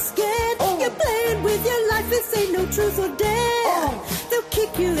not scared. You're playing with your life, this ain't no truth or dare. They'll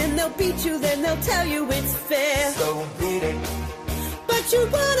kick you, then they'll beat you, then they'll tell you it's fair. So beat it, But don't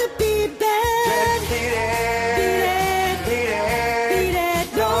you wanna be bad? Just beat it. Beat it. Beat it. Beat it.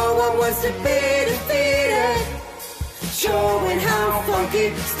 No one wants to be defeated. Showing how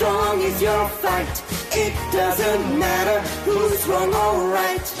funky, strong is your fight. It doesn't matter who's wrong or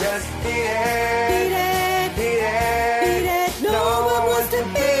right. Just beat it. Beat it. Beat it. Beat it. No one wants to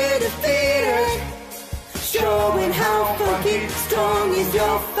be defeated. Showing how funky, strong is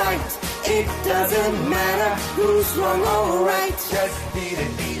your fight. It doesn't matter who's wrong or right. Just beat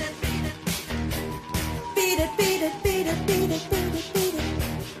it. Beat it. Beat it. Beat it. Beat it. Beat it. Beat it. Beat it.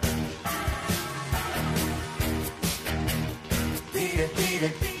 Beat it. Beat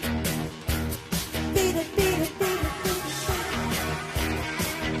it. Beat it, beat it, beat it, beat it.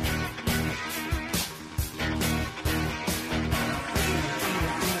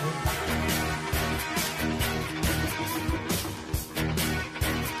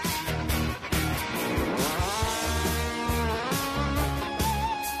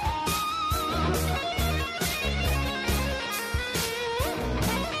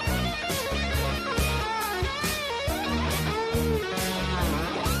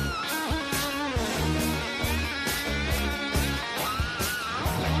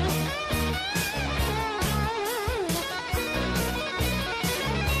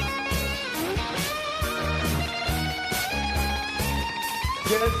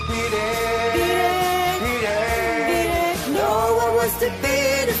 Just beat it. Beat it. Beat it. Beat it. No one wants to be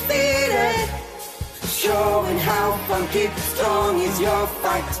defeated. Showing how funky, strong is your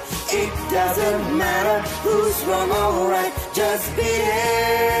fight. It doesn't matter who's wrong or right. Just beat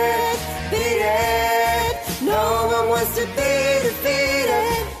it. Beat it. No one wants to be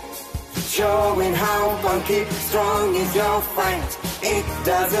defeated. Showing how funky, strong is your fight. It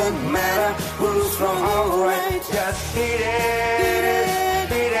doesn't matter who's wrong or right. Just beat it. Beat it.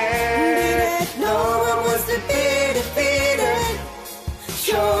 Beat it. No one wants to be defeated.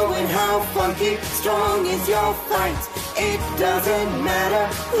 Showing how funky, strong is your fight. It doesn't matter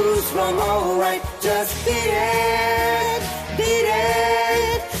who's wrong or right. Just beat it. Beat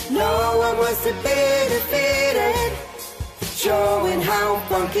it. No one wants to be defeated. Showing how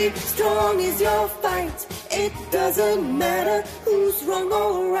funky, strong is your fight. It doesn't matter who's wrong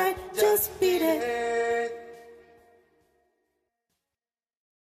or right. Just beat it.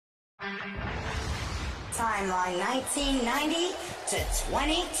 Timeline 1990 to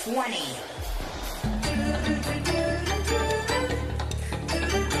 2020.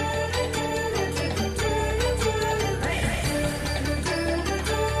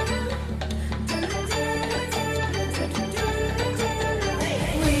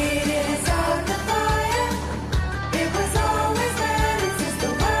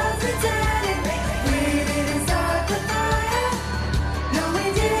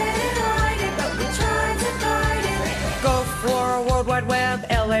 Web,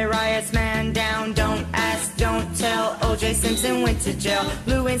 LA riots, man down, don't ask, don't tell. O.J. Simpson went to jail.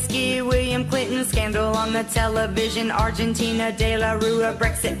 Lewinsky, William Clinton scandal on the television. Argentina, De La Rua,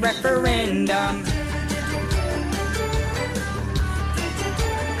 Brexit referendum.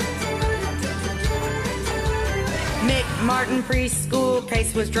 Mick Martin preschool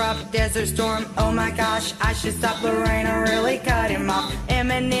case was dropped. Desert Storm, oh my gosh, I should stop Lorraine or really cut him off.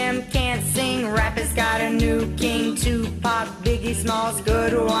 Eminem can't sing, rap has got a new king. Tupac, Biggie Smalls,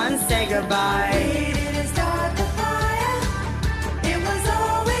 good ones, say goodbye. We didn't start the fire. It was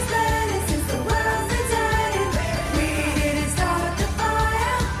always burning since the world's been turning. We didn't start the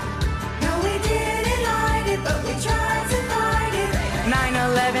fire. No, we didn't light it, but we tried to fight it.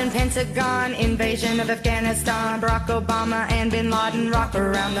 9/11, Pentagon, invasion of Afghanistan. Barack Obama and Bin Laden rock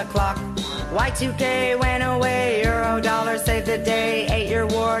around the clock. Y2K went away, euro dollar saved the day. 8-year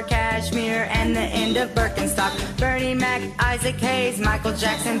war, Kashmir, and the end of Birkenstock. Bernie Mac, Isaac Hayes, Michael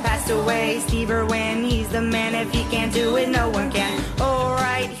Jackson passed away. Steve Irwin, he's the man, if he can't do it, no one can.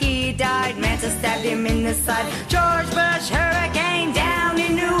 Alright, he died, Manta stabbed him in the side. George Bush, hurricane down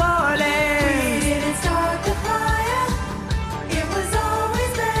in New Orleans. We didn't start the fire. It was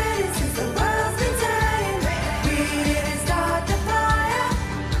always burning since the world's been turning. We didn't start the fire.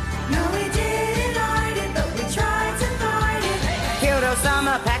 No, we didn't light it, but we tried to fight it. Killed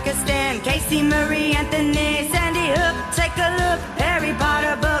Osama, Pakistan, Casey, Marie, Anthony, Sandy Hook. Take a look, Harry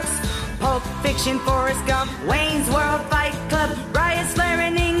Potter books. Pulp Fiction, Forrest Gump, Wayne's World, Fight Club. Riots flare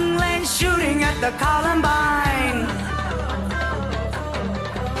in England, shooting at the Columbine.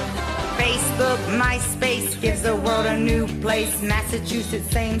 Facebook, MySpace gives the world a new place. Massachusetts,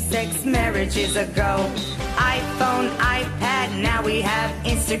 same-sex marriages ago. iPhone, iPad, now we have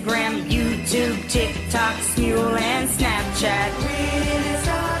Instagram, YouTube, TikTok, Smule, and Snapchat. We didn't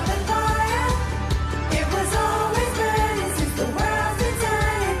start the fire. It was always burning since the world's been turning.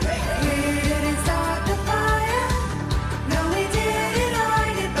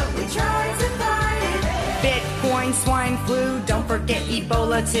 get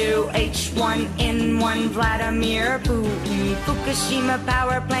Ebola too. H1N1, Vladimir Putin. Fukushima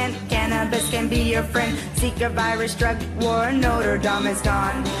power plant, cannabis can be your friend. Zika virus, drug war, Notre Dame is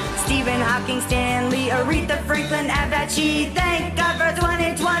gone. Stephen Hawking, Stanley, Aretha Franklin, Avicii. Thank God for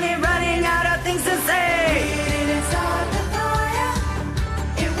 2020, running out of things to say. We didn't start the fire.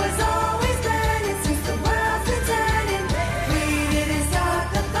 It was always burning since the world's been turning. We didn't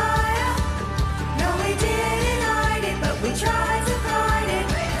start the fire. No, we didn't light it, but we tried to fight it.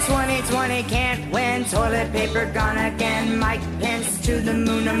 2020 can't win, toilet paper gone again. Mike Pence to the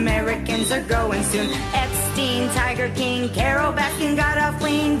moon, Americans are going soon. Epstein, Tiger King, Carol Baskin got off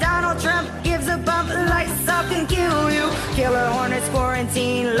clean. Donald Trump gives a bump, lights up can kill you. Killer hornets,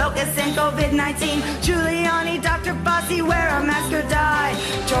 quarantine, locusts and COVID-19. Giuliani, Dr. Fauci, wear a mask or die.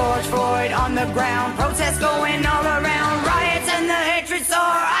 George Floyd on the ground, protests going all around. Riots and the hatred soar,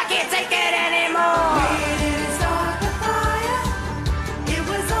 I can't take it anymore. We didn't start the fire. It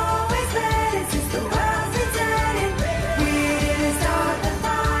was always burning since the world's been turning. We didn't start the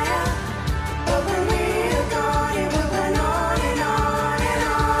fire, but when we were gone, it would burn on and on and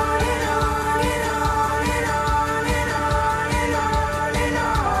on and on and on and on and on and on and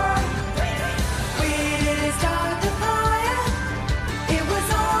on. We didn't start the fire. It was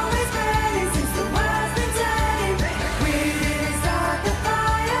always burning since the world's been turning. We didn't start the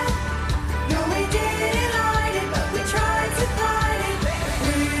fire. No, we didn't light it, but we tried to fight it.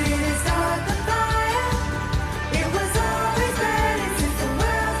 We didn't start the fire. It was always burning since the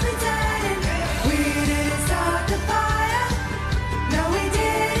world's been turning. We didn't start the fire. No, we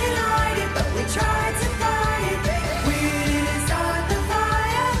didn't light it, but we tried to fight it. We didn't start the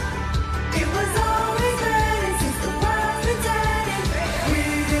fire. It was always burning since the world's been turning. We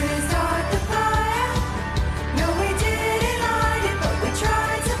didn't start the fire. No, we didn't light it, but we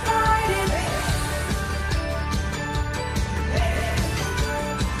tried to fight it.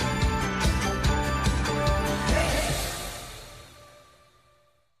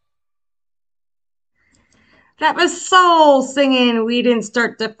 That was Soul singing We Didn't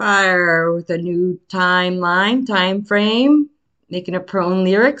Start the Fire with a new timeline, time frame, making up her own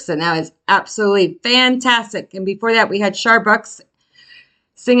lyrics, and that was absolutely fantastic. And before that, we had Sharbucks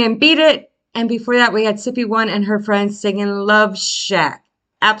singing Beat It, and before that, we had Sippy One and her friends singing Love Shack.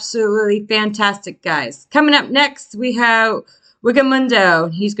 Absolutely fantastic, guys. Coming up next, we have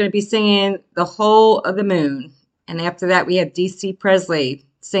Wigamundo. He's going to be singing The Whole of the Moon. And after that, we have DC Presley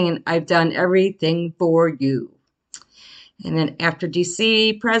singing I've Done Everything for You. And then after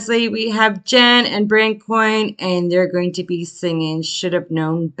DC Presley, we have Jen and Brand Coin, and they're going to be singing Should Have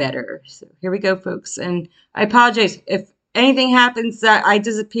Known Better. So here we go, folks. And I apologize if anything happens that I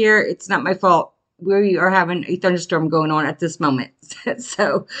disappear. It's not my fault. We are having a thunderstorm going on at this moment.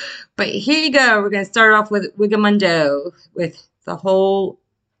 So, but here you go. We're going to start off with Wigamundo with The Whole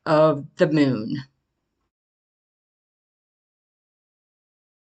of the Moon.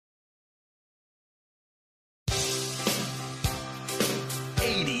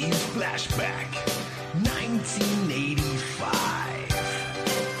 Flashback, 1985.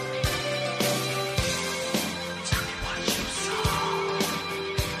 Tell me what you saw.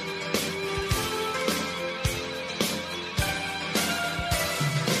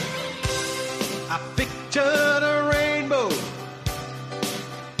 I pictured a rainbow.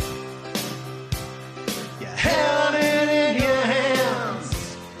 You held it in your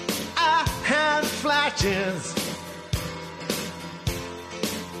hands. I had flashes.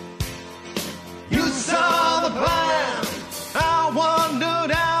 You saw the plan. I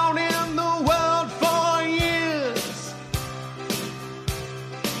wandered out in the world for years,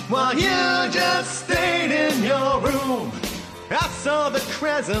 while you just stayed in your room. I saw the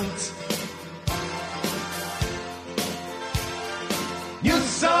crescent. You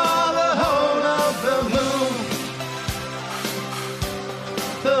saw the whole of the moon.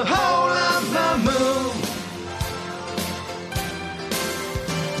 The whole of the moon.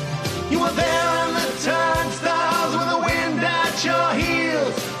 You were there in the turnstiles with the wind at your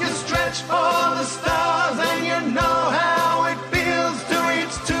heels. You stretched for the stars and you know how it feels to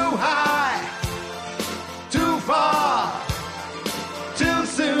reach too high, too far, too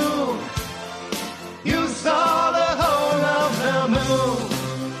soon. You saw the whole of the moon.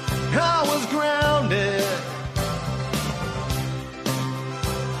 I was grounded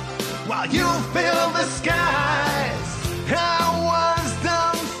while you filled the skies. I was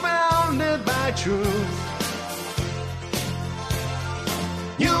dumbfounded by truth.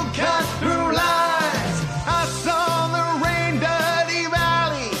 You cut through lies. I saw the rain dirty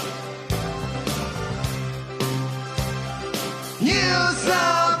valley. You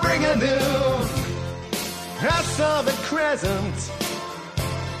saw Brigadoon. I saw the crescent.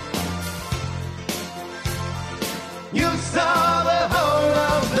 You saw the whole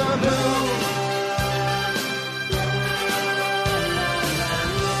of the moon.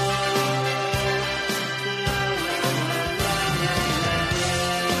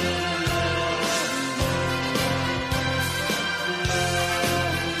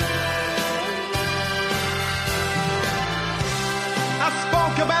 I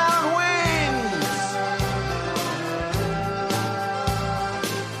spoke about wings.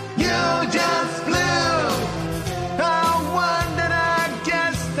 You just flew. I wondered, I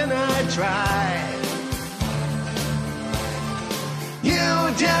guessed, and I tried. You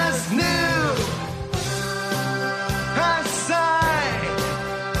just knew. I sighed.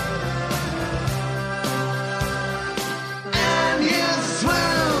 And you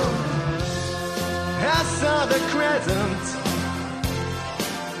swooned. I saw the crescent.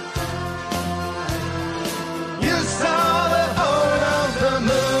 You saw the whole of the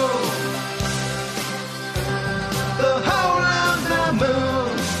moon. The whole of the moon.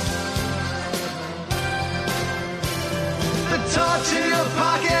 The torch in your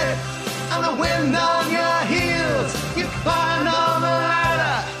pocket and the wind on your heels. You climb on the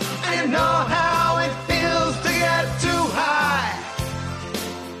ladder and you know how it feels to get too high,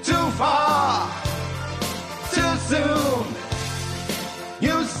 too far, too soon.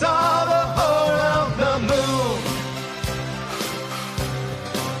 You saw the whole of the moon.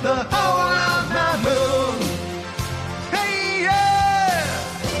 The whole of the moon. Hey, yeah!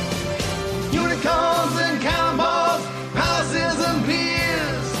 Unicorns and cannonballs, palaces and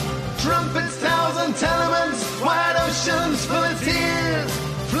piers, trumpets, towers and tenements, wide oceans full of tears,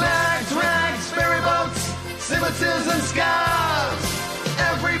 flags, rags, ferry boats, scimitars and scars,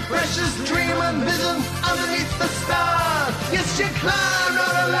 every precious dream and vision underneath the stars. Yes, you climbed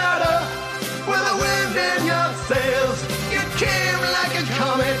on a ladder with the wind in your sails. You came like a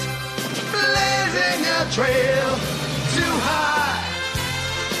comet, blazing your trail. Too high,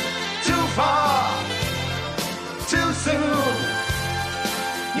 too far, too soon.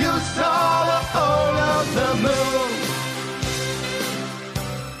 You saw the whole of the moon.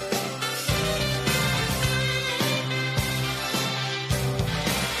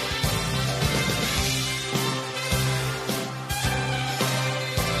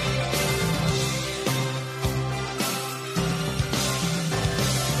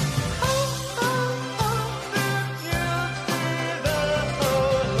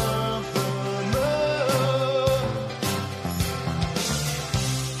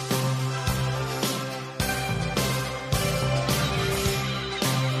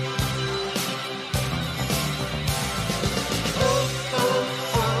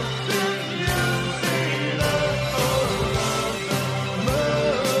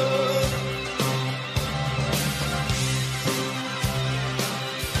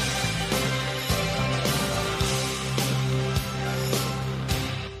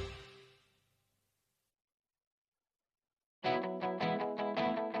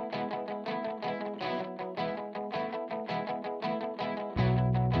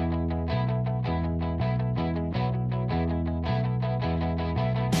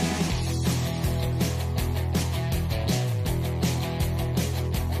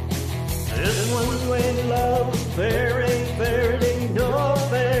 This one way love fair ain't fair, it ain't no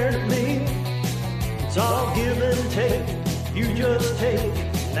fair to me. It's all give and take, you just take,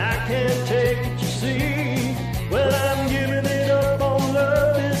 and I can't take it, you see. Well, I'm giving it up on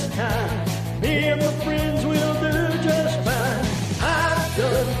love this time. Me and my friends will do just fine. I've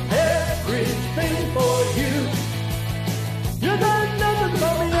done everything for you. You've done nothing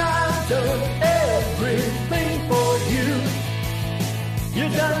for me. I've done everything for you.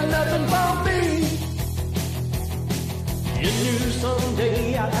 You've done nothing for me. You knew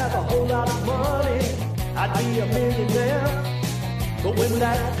someday I'd have a whole lot of money, I'd be a millionaire. But when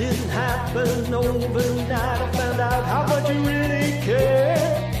that didn't happen overnight, I found out how much you really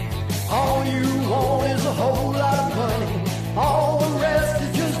care. All you want is a whole lot of money. All the rest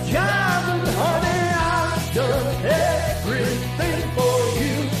is just jive and honey. I've done everything for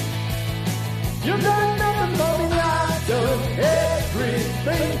you. You've done nothing for me. I've done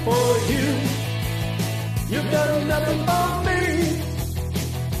everything for you. You've done nothing for me.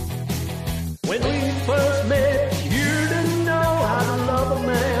 When we first met, you didn't know how to love a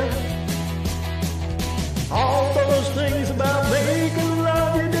man. All those things about making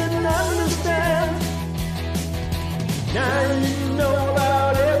love you didn't understand. Now you know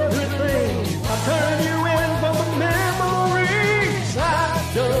about everything. I turn you in for the memories.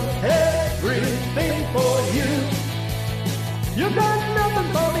 I've done everything for you. You've done nothing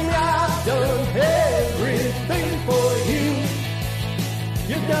for me. I've done everything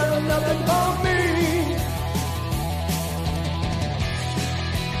nothing for me.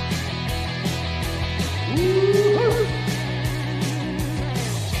 Ooh.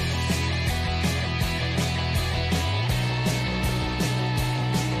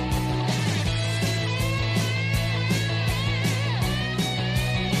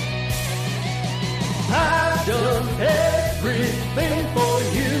 I've done everything for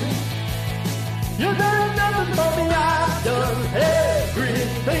you. You've done nothing for me. I've done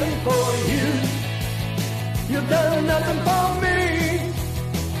everything for you. You've done nothing for me.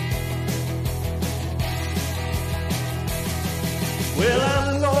 Well,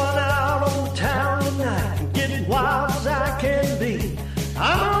 I'm going out on town tonight and getting wild as I can be.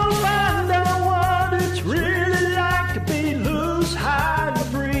 I'm gonna find out what it's really like to be loose, high, and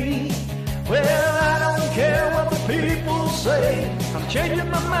free. Well, I don't care what the people say. I'm changing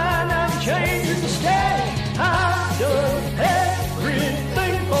my mind, I'm changing to stay. I've done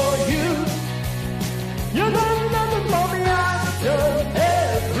everything for you. You've done nothing for me. I've done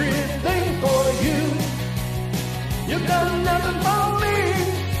everything for you. You've done nothing for me.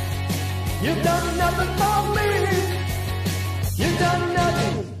 You've done nothing for me. You've done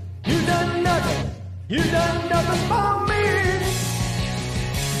nothing. You've done nothing. You've done nothing for me.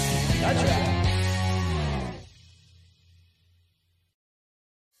 That's right.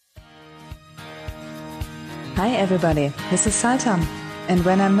 Hi everybody, this is Saltam, and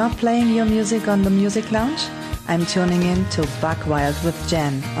when I'm not playing your music on the Music Lounge, I'm tuning in to Buck Wild with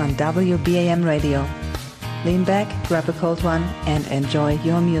Jen on WBAM Radio. Lean back, grab a cold one, and enjoy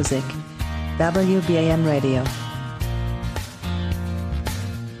your music. WBAM Radio.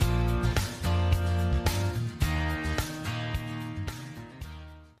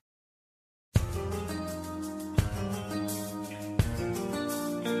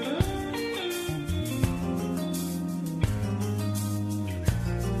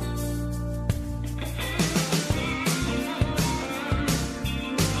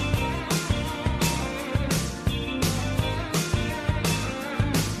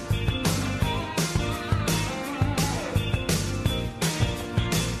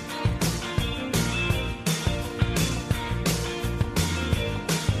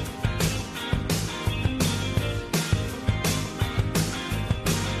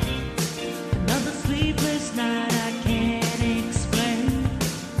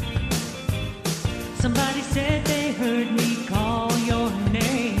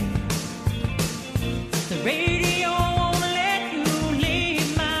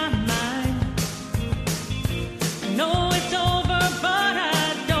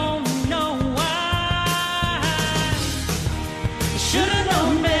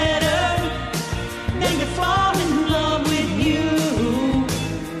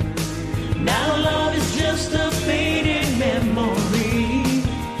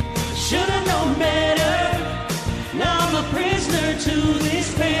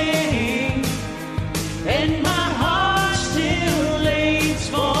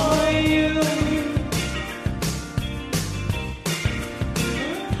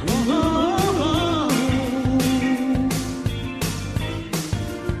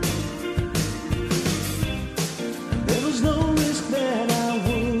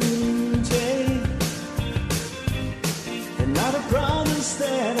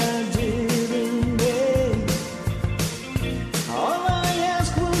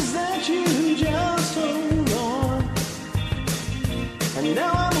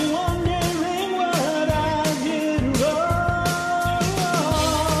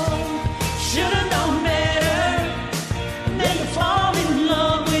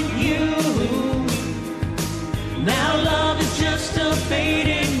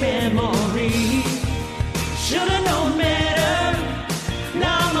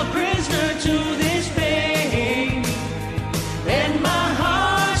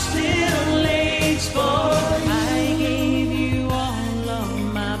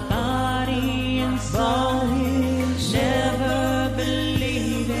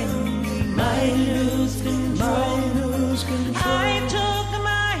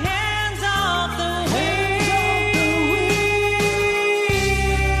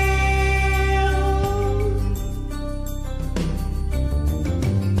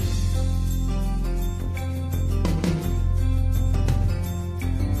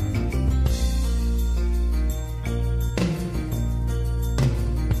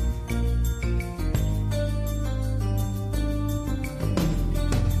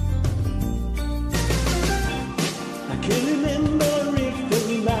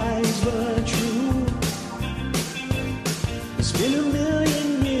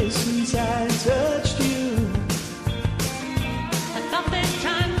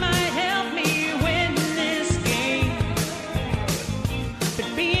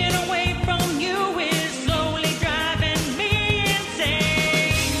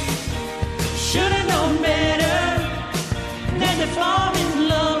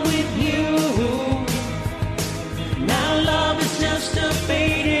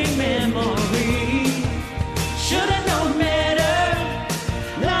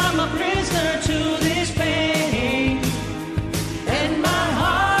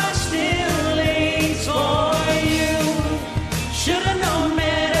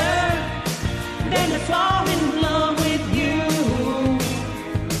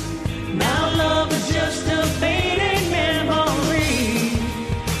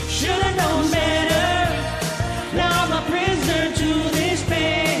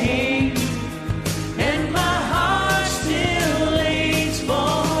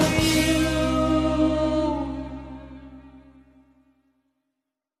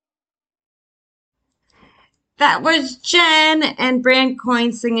 That was Jen and Brand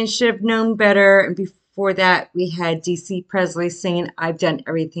Coin singing Should Have Known Better. And before that, we had DC Presley singing I've Done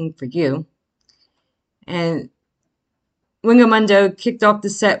Everything for You. And Wingamundo kicked off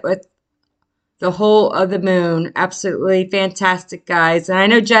the set with The Whole of the Moon. Absolutely fantastic, guys. And I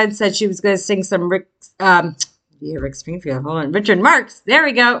know Jen said she was going to sing some Rick Springfield. Hold on. Richard Marx. There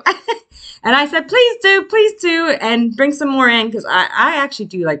we go. And I said, please do, and bring some more in, because I actually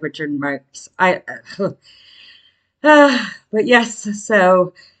do like Richard Marx. But yes,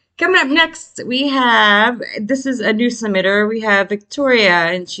 so coming up next, we have, this is a new submitter. We have Victoria,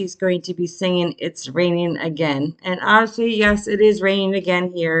 and she's going to be singing It's Raining Again. And honestly, yes, it is raining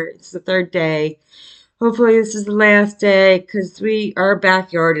again here. It's the third day. Hopefully this is the last day, because our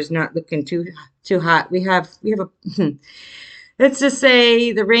backyard is not looking too hot. We have a let's just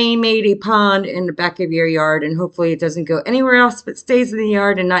say the rain made a pond in the back of your yard, and hopefully it doesn't go anywhere else but stays in the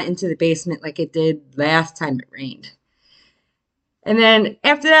yard and not into the basement like it did last time it rained. And then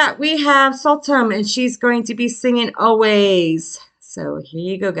after that, we have Sultan, and she's going to be singing Always. So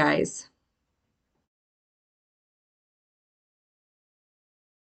here you go, guys.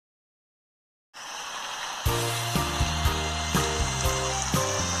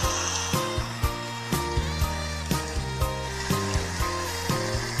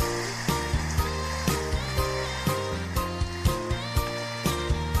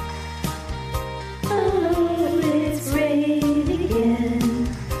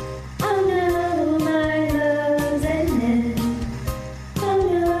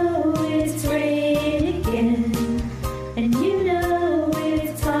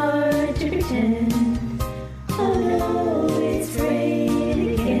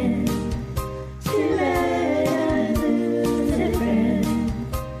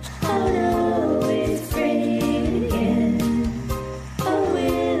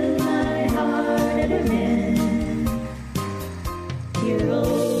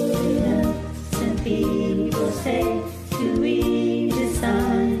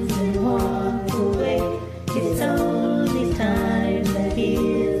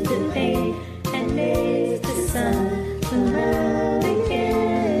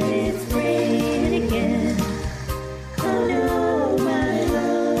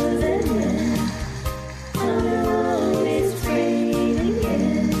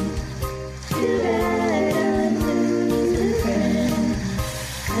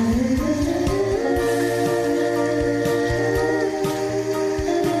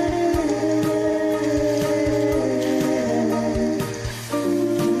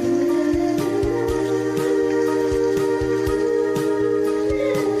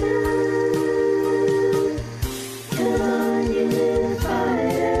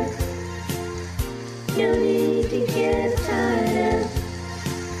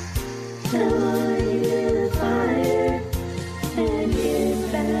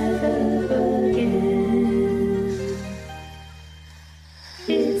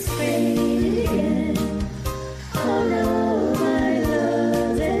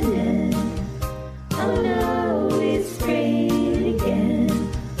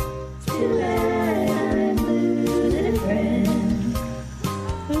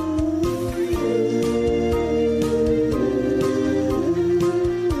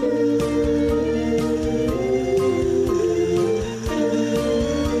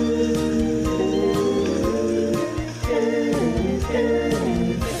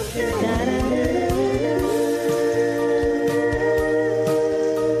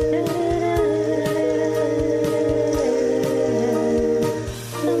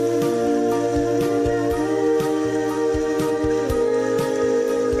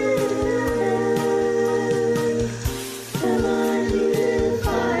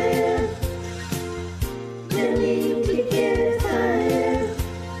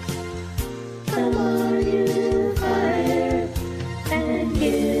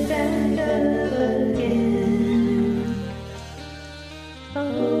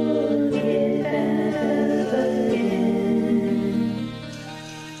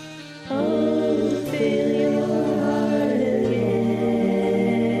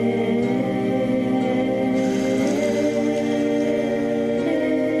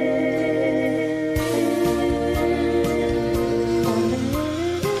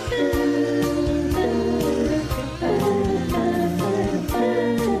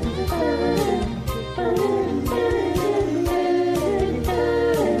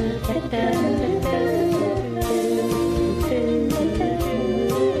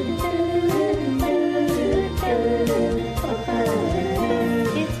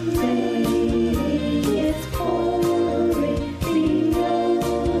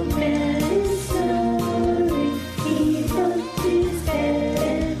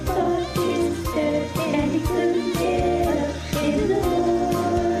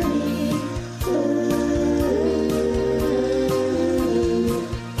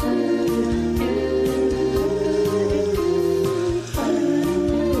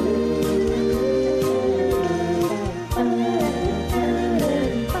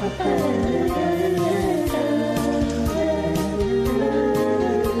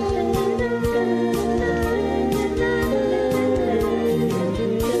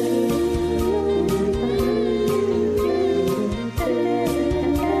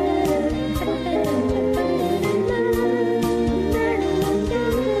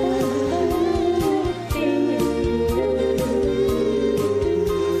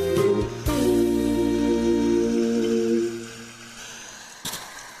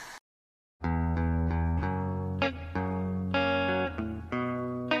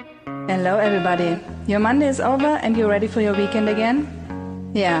 Hello, everybody. Your Monday is over and you're ready for your weekend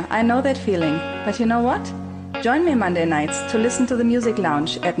again? Yeah, I know that feeling. But you know what? Join me Monday nights to listen to the Music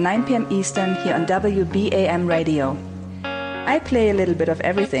Lounge at 9 p.m. Eastern here on WBAM Radio. I play a little bit of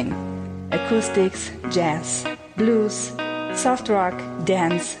everything. Acoustics, jazz, blues, soft rock,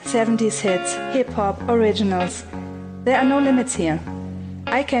 dance, 70s hits, hip-hop, originals. There are no limits here.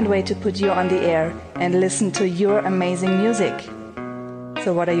 I can't wait to put you on the air and listen to your amazing music.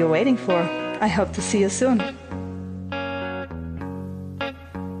 So what are you waiting for? I hope to see you soon.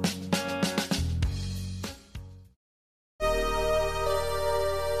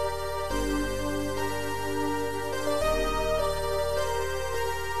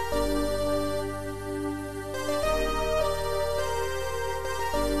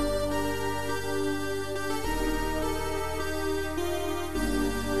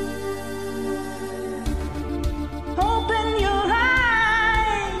 Open your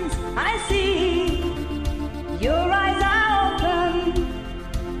eyes, I see. Your eyes are open.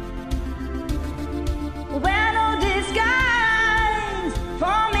 Wear no disguise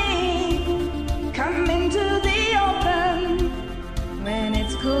for me. Come into the open when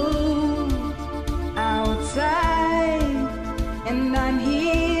it's cold outside, and I'm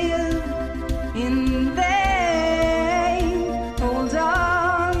here in vain. Hold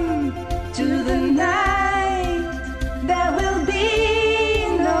on to the night. There will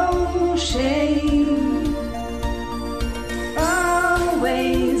be no shame.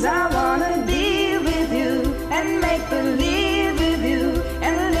 Always I wanna be with you and make believe with you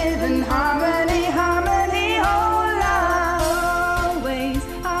and live in harmony, harmony, oh love. Always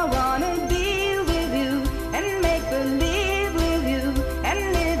I wanna be with you and make believe with you and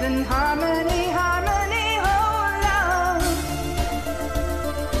live in harmony, harmony, oh love.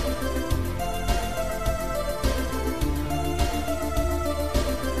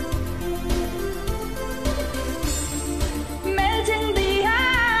 Melting the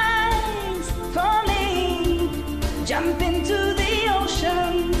ice for me. Jump into the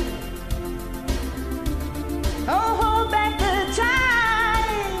ocean. Oh, hold back the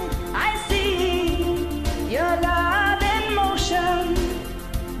tide. I see your love in motion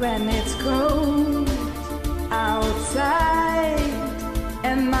when it's cold outside.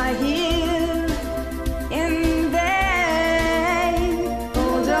 Am I here in vain?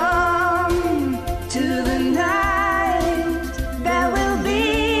 Hold on to the night. There will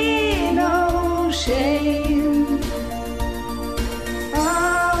be no shame.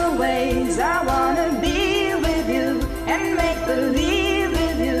 Always I wanna be with you and make believe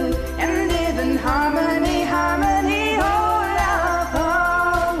with you and live in harmony, harmony, oh love.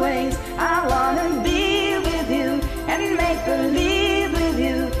 Always I wanna be with you and make believe with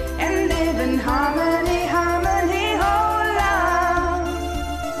you and live in harmony, harmony, oh love.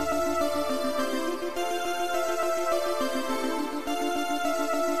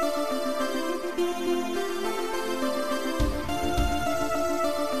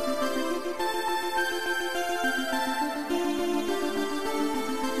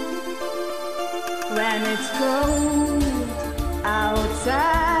 When it's cold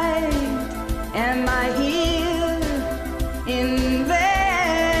outside, am I here in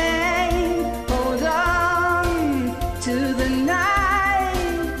vain? Hold on to the night.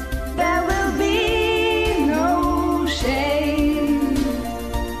 There will be no shame.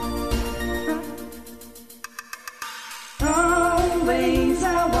 Always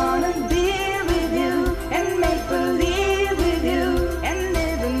I wanna be with you and make believe with you and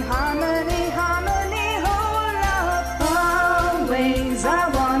live in harmony, harmony, oh love. Always I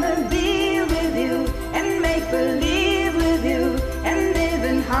wanna be with you and make believe with you and live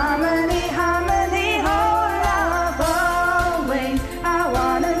in harmony, harmony, oh love. Always I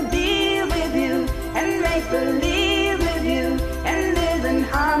wanna be with you and make believe with you and live in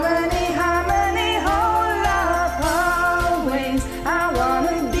harmony, harmony, oh love. Always I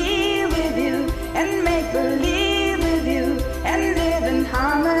wanna be with you and make believe with you and live in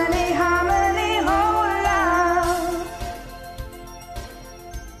harmony, harmony, oh love.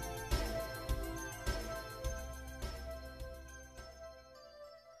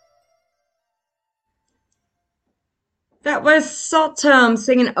 That was Saltum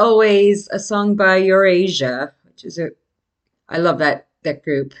singing Always, a song by Eurasia, which is I love that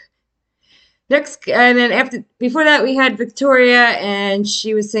group. Next, and then before that, we had Victoria, and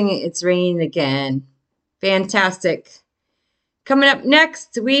she was singing It's Raining Again. Fantastic. Coming up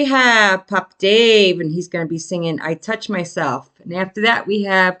next, we have Pop Dave, and he's going to be singing I Touch Myself. And after that, we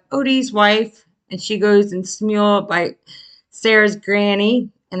have Odie's Wife, and she goes in Smule by Sarah's Granny.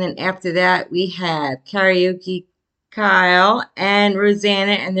 And then after that, we have Karaoke Kyle, and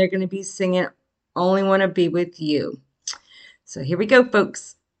Rosanna, and they're going to be singing Only Want to Be With You. So here we go,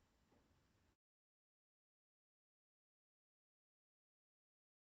 folks.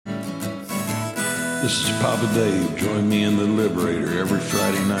 This is Papa Dave. Join me in the Liberator every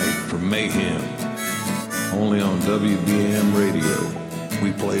Friday night for Mayhem. Only on WBAM Radio.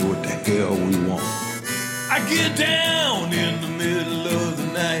 We play what the hell we want. I get down in the middle of the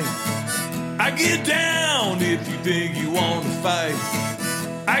night. I get down if you think you want to fight.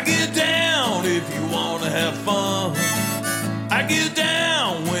 I get down if you want to have fun. I get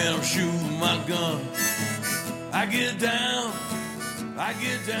down when I'm shooting my gun. I get down, I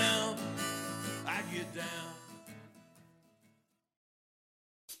get down, I get down.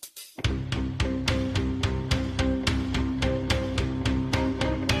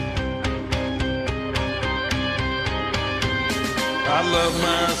 I love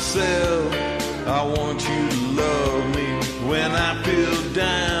myself, I want you to love me. When I feel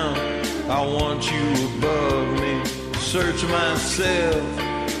down, I want you above me. Search myself,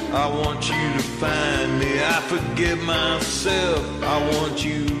 I want you to find me. I forget myself, I want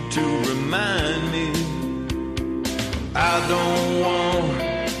you to remind me. I don't want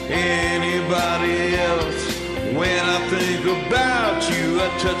anybody else. When I think about you, I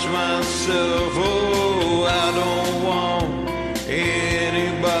touch myself. Oh, I don't want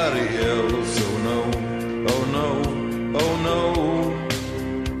anybody else. Oh no, oh no, oh no.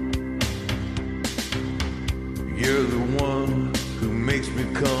 You're the one who makes me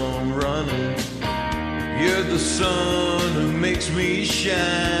come running. You're the sun who makes me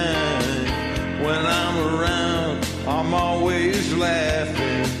shine. When I'm around, I'm always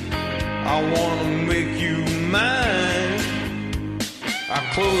laughing. I wanna make you mine. I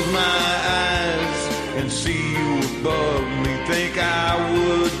close my eyes and see you above me. Think I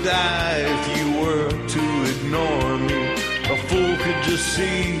would die if you were to ignore me. A fool could just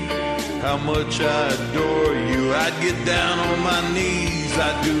see how much I adore you. I'd get down on my knees,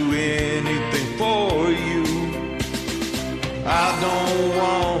 I'd do anything for you. I don't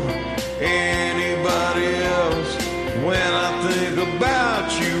want anybody else. When I think about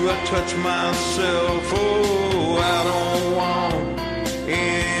you, I touch myself. Oh, I don't want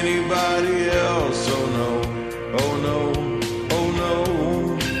anybody else. Oh no, oh no, oh no.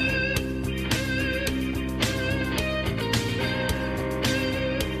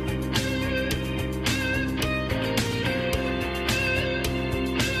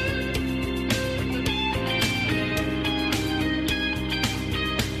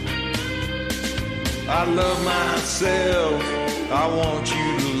 I love myself, I want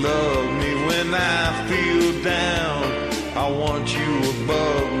you to love me. When I feel down, I want you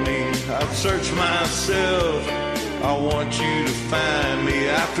above me. I search myself, I want you to find me.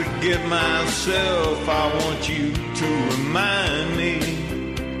 I forget myself, I want you to remind me.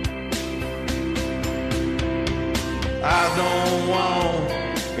 I don't want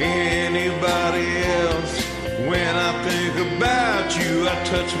anybody else. When I think about you, I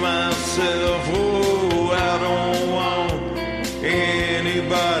touch myself. Oh, I don't want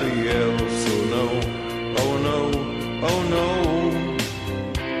anybody else. Oh no, oh no, oh no.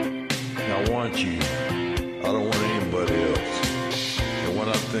 I want you, I don't want anybody else. And when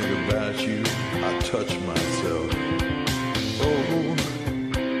I think about you, I touch myself. Oh,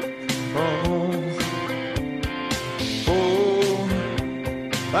 oh, oh,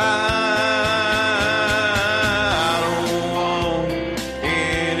 I don't want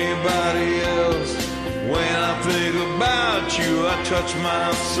anybody else. When I think about you, I touch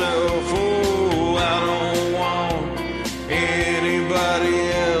myself. Oh, I don't want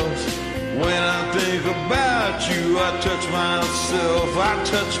anybody else. When I think about you, I touch myself. I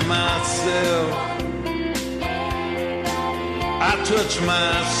touch myself. I touch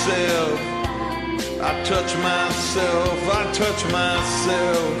myself. I touch myself. I touch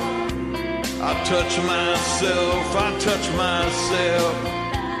myself. I touch myself. I touch myself.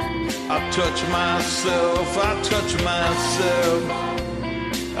 I touch myself. I touch myself.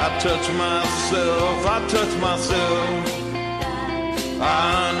 I touch myself. I touch myself.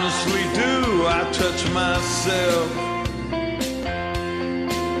 I honestly do. I touch myself.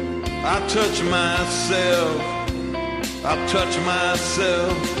 I touch myself. I touch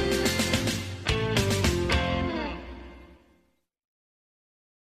myself.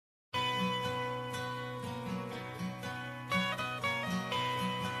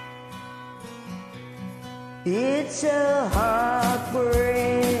 It's a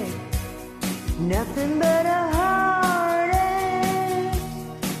heartbreak, nothing but a heartache.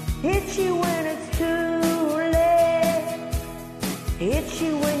 Hits you when it's too late, hits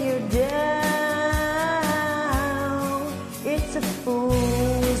you when you're down.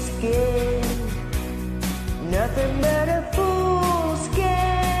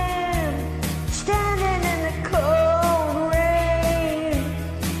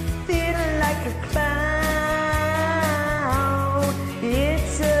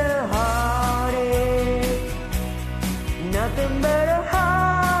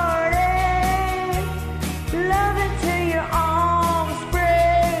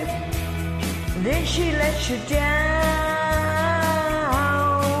 she lets you down.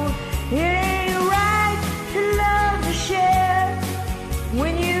 It ain't right to love to share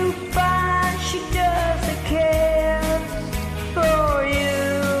when you find she doesn't care for you.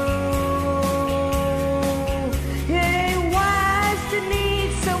 It ain't wise to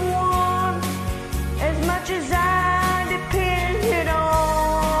need someone as much as I depended on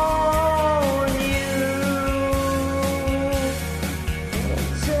you.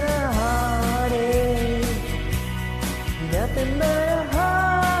 It's a heartache, nothing but a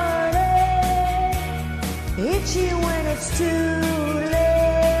heartache. Hits you when it's too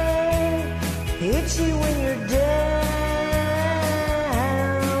late, hits you when you're down.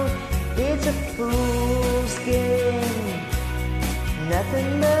 It's a fool's game, nothing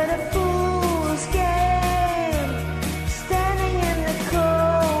but a fool's game. Standing in the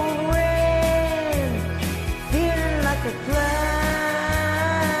cold rain, feeling like a clown.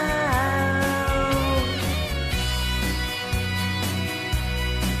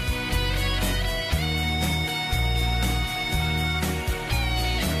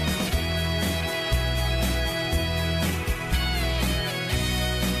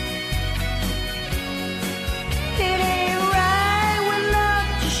 It ain't right with love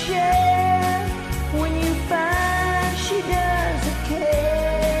to share when you find she doesn't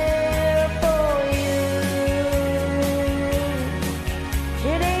care for you.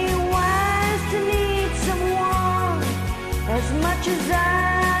 It ain't wise to need someone as much as I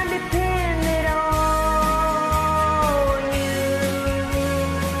depended on you.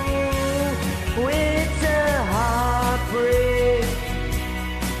 It's a heartbreak,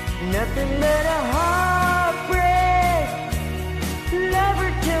 nothing but a heartbreak. Love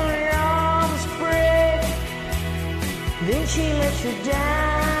her till your arms break, then she lets you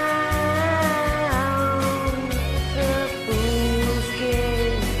down. It's a fool's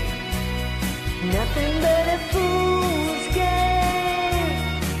game, nothing but a fool's game.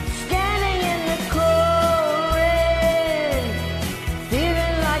 Standing in the cold rain,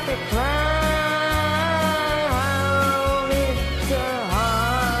 feeling like a clown. It's a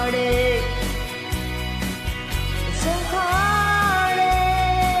heartache, it's a heartache.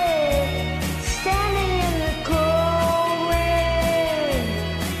 Standing in the cold rain,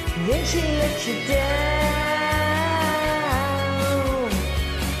 then she lets you down.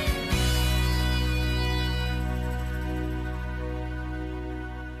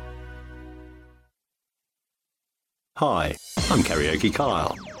 Hi, I'm Karaoke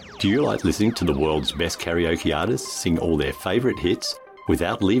Kyle. Do you like listening to the world's best karaoke artists sing all their favourite hits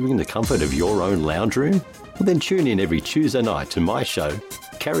without leaving the comfort of your own lounge room? Well, then tune in every Tuesday night to my show,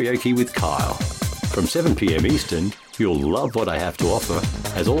 Karaoke with Kyle. From 7 p.m. Eastern, you'll love what I have to offer,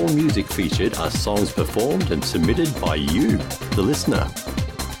 as all music featured are songs performed and submitted by you, the listener.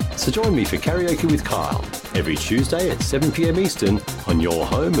 So join me for Karaoke with Kyle every Tuesday at 7 p.m. Eastern on your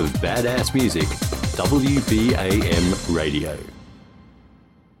home of badass music, WBAM Radio.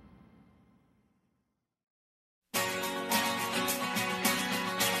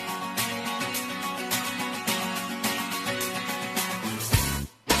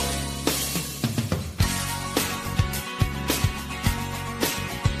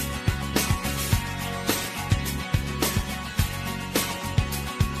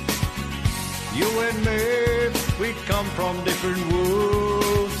 You and me, we come from different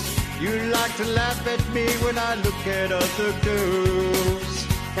woods. You like to laugh at me when I look at other girls.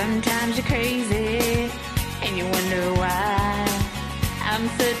 Sometimes you're crazy and you wonder why I'm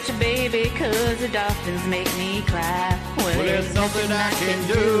such a baby, 'cause the dolphins make me cry. Well, there's nothing I can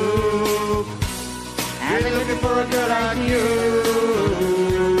do. I've been looking for a girl like you.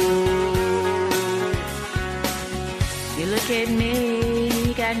 You look at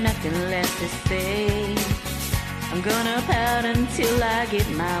me, got nothing left to say. I'm gonna pout until I get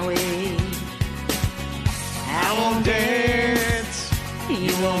my way. I won't dance,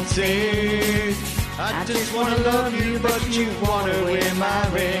 you won't sing. I just wanna love you, but you wanna wear my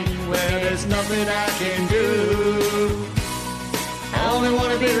ring. Well, there's nothing I can do. I only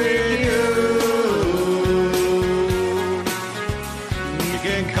wanna be with you. You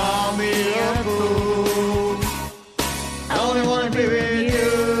can call me a fool. I only wanna be with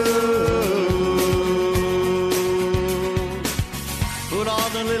you. Put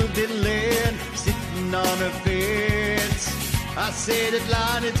on a little diddling, sitting on a fence. I said it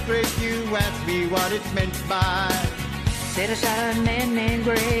loud, it's great, you asked me what it meant by. Said I shot a man named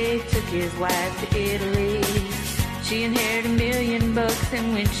Gray, took his wife to Italy. She inherited $1 million,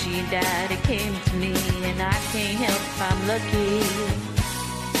 and when she died, it came to me, and I can't help if I'm lucky.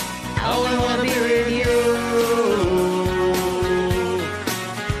 I only wanna be with you.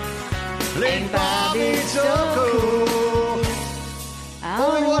 Late by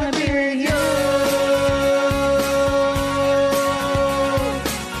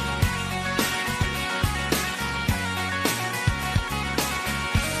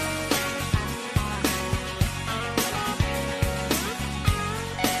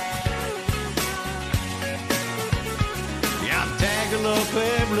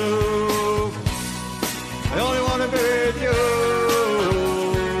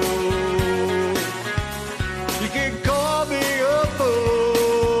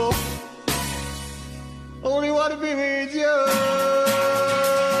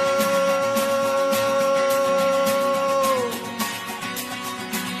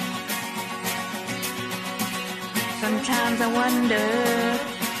wonder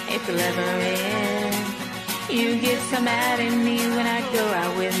if it'll ever end. You get so mad at me when I go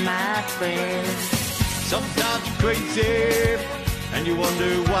out with my friends. Sometimes you're crazy and you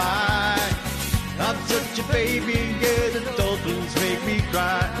wonder why. I'm such a baby, yeah, the dolphins make me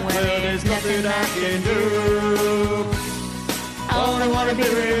cry. Well, there's nothing I can do. I only wanna be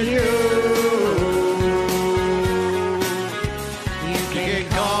with you. You can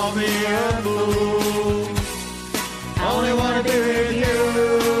call me a fool. I only wanna be with you.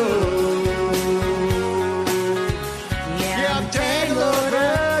 Yeah, I'm tangled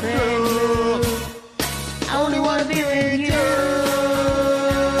up through. I only wanna be with you.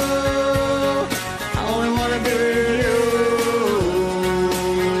 I only wanna be with you.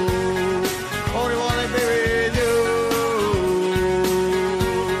 Only wanna be with you.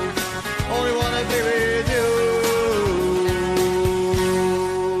 Only wanna be with you.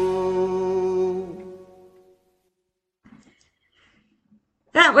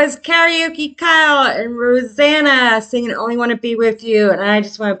 That was Karaoke Kyle and Rosanna singing Only Want to Be With You. And I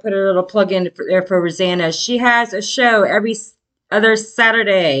just want to put a little plug in there for Rosanna. She has a show every other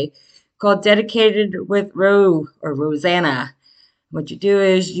Saturday called Dedicated with Rosanna. What you do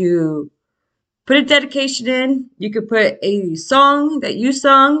is you put a dedication in. You could put a song that you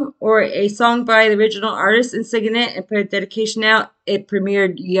sung or a song by the original artist and singing it and put a dedication out. It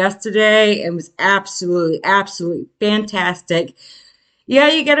premiered yesterday and was absolutely fantastic. Yeah,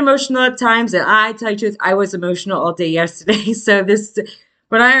 you get emotional at times, and I tell you the truth, I was emotional all day yesterday. So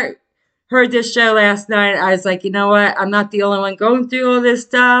when I heard this show last night, I was like, you know what? I'm not the only one going through all this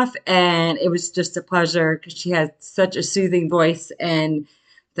stuff, and it was just a pleasure because she has such a soothing voice and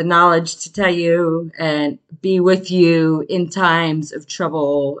the knowledge to tell you and be with you in times of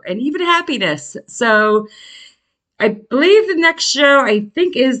trouble and even happiness. So I believe the next show, I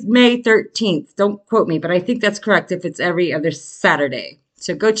think, is May 13th. Don't quote me, but I think that's correct if it's every other Saturday.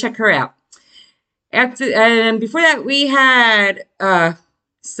 So go check her out. And before that, we had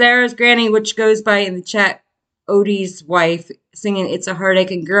Sarah's granny, which goes by in the chat, Odie's wife, singing It's a Heartache.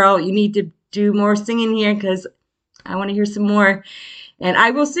 And girl, you need to do more singing here because I want to hear some more. And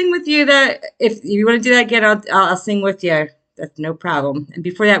I will sing with you. That if you want to do that again, I'll sing with you. That's no problem. And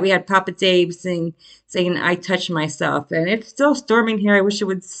before that, we had Papa Dave saying I Touch Myself. And it's still storming here. I wish it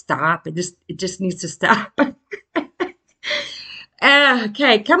would stop. It just needs to stop.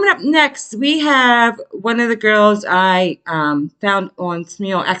 Okay, coming up next, we have one of the girls I found on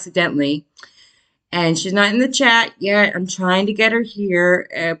Smule accidentally. And she's not in the chat yet. I'm trying to get her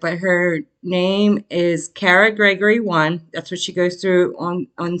here. But her name is Kara Gregory 1. That's what she goes through on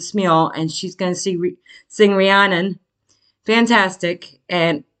Smule. And she's going to sing Rhiannon. Fantastic.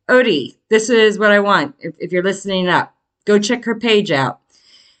 And Odie, this is what I want. If you're listening up, go check her page out.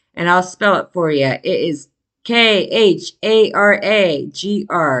 And I'll spell it for you. It is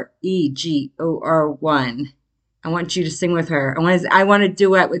KHARAGREGOR1. I want you to sing with her. I want to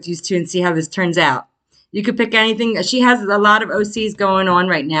duet with you two and see how this turns out. You could pick anything. She has a lot of OCs going on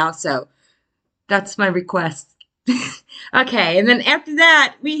right now, so that's my request. Okay, and then after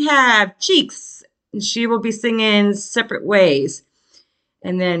that, we have Cheeks. And she will be singing Separate Ways.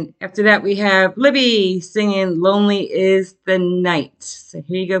 And then after that, we have Libby singing Lonely Is the Night. So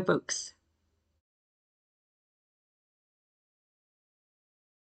here you go, folks.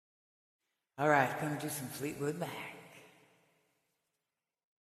 All right, gonna do some Fleetwood Mac.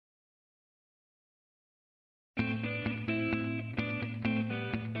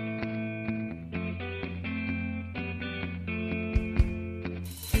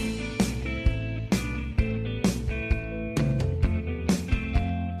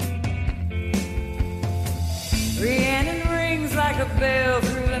 Rhiannon rings like a bell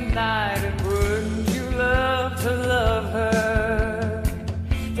through the night, and wouldn't you love to love her?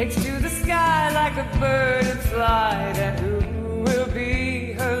 Takes to the sky like a bird in flight, and who will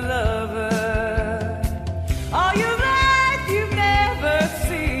be her lover? All your life you've never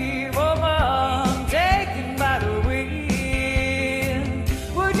seen woman taken by the wind.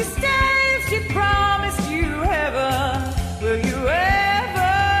 Would you stay if she promised you heaven? Will you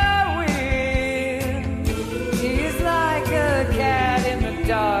ever win? She's like a cat in the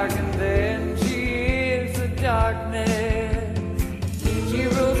dark, and then she is the darkness. She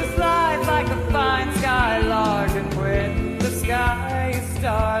rules his life like a fine skylark, and when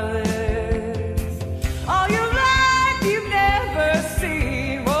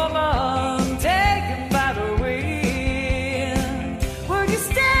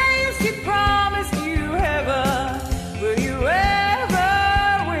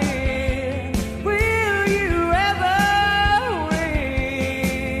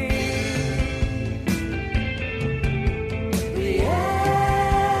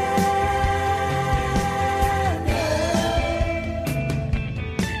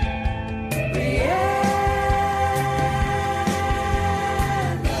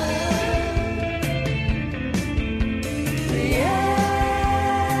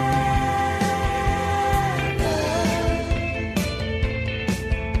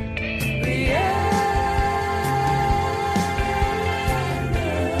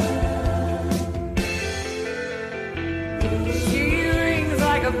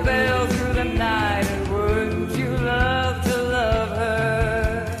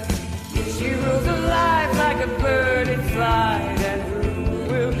flight and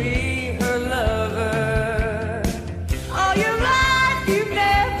who will be her lover. All your life you've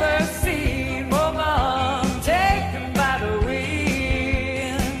never seen woman taken by the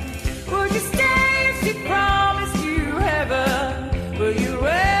wind. Would you stay if she promised you heaven? Will you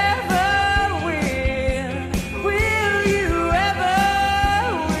ever win? Will you ever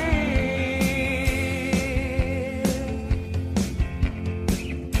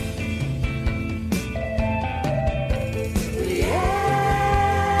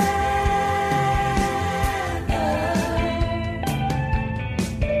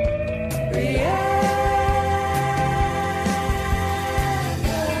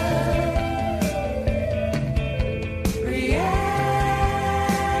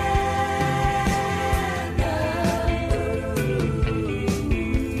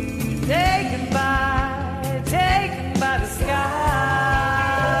taken by the sky,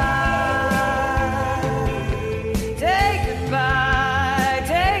 taken by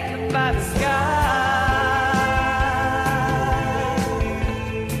the sky,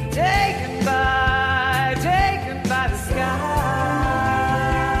 taken by the sky.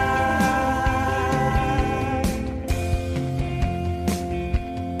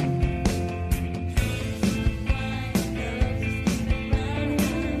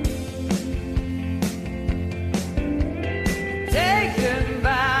 Taken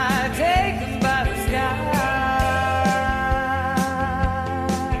by the sky.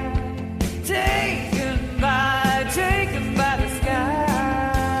 Taken by the sky.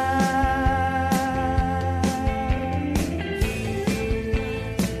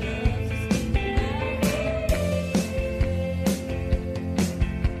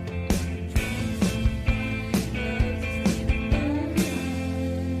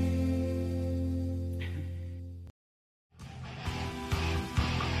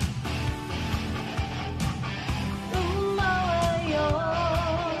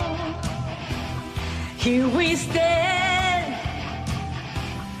 Here we stand,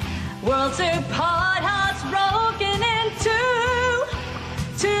 worlds apart, hearts broken in two.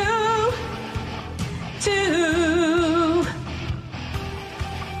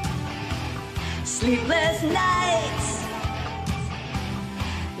 Sleepless nights,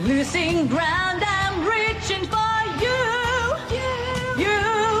 losing ground, I'm reaching for you.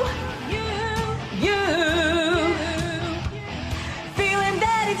 Feeling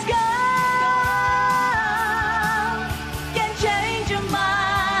that it's gone.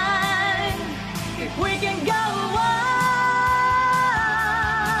 We can go on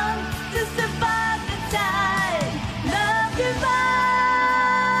to survive the tide. Love divides.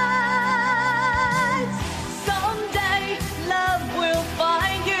 Someday love will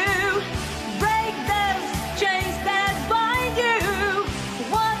find you. Break those chains that bind you.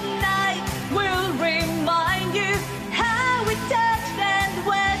 One night will remind you how we touched and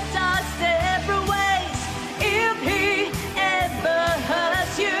went our separate ways. If he ever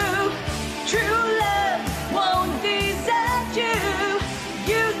hurts you, true love won't desert you.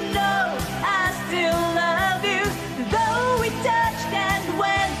 You know I still love you, though we touched and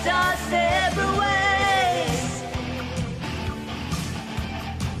went our separate ways.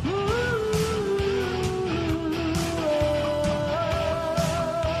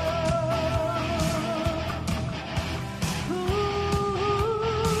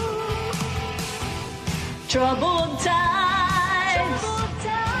 Troubled times,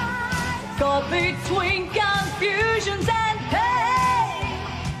 caught between confusions and pain.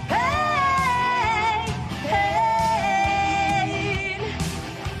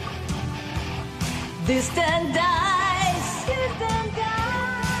 Distant eyes,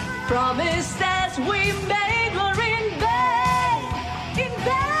 promises we made were in vain,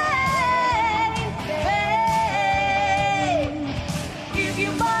 If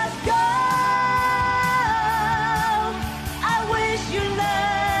you must go, I wish you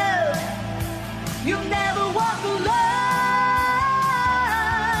love. You'll never walk alone.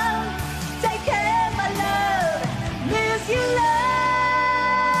 Take care, my love. Miss you, love.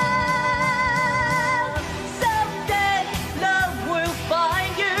 So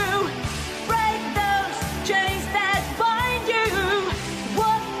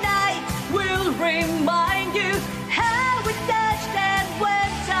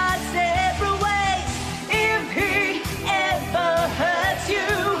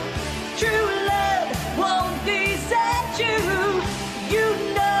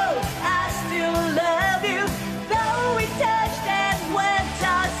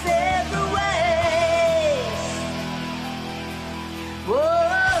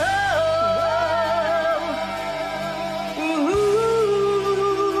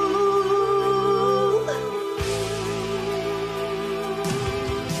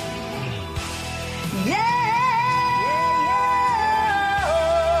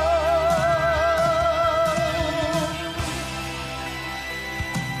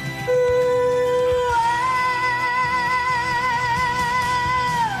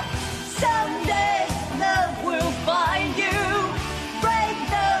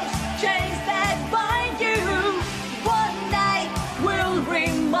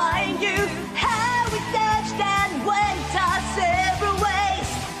remind you how we touched and went our several ways.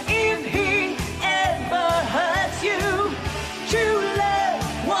 If he ever hurts you, true love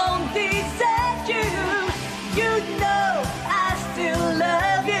won't desert you. You know I still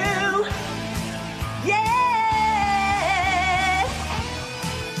love you. Yeah,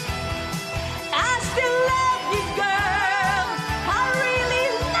 I still love you, girl. I really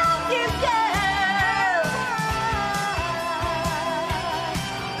love you, girl.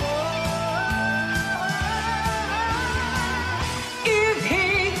 If he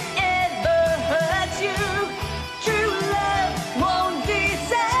ever hurts you, true love won't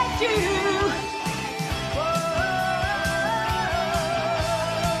desert you.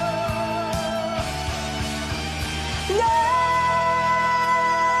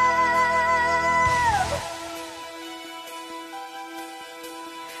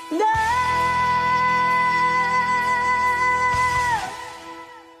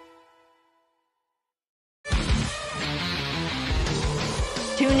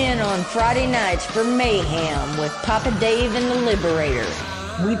 Tune in on Friday nights for Mayhem with Papa Dave and the Liberator.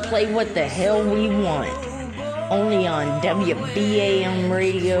 We play what the hell we want. Only on WBAM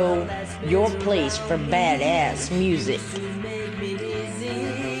Radio, your place for badass music.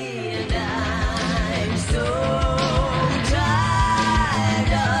 I'm so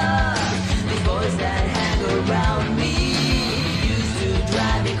tired of the boys that hang around me. Used to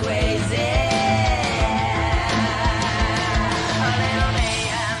drive me crazy. A little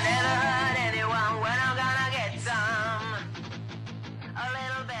mayhem never hurt anyone. When I'm gonna get some. A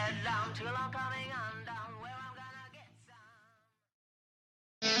little bedlam, too long coming undone. Where I'm gonna get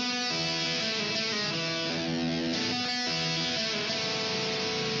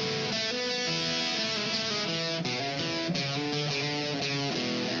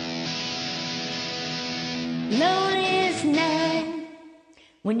Loneliest night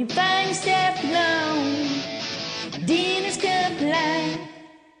when you find yourself alone. Dinner's complaint,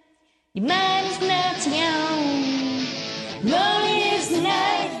 your mind is melting on. Loneliest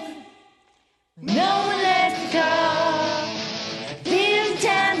night, no one left to call. Feel the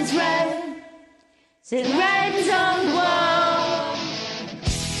time is right, say the writing's on the wall.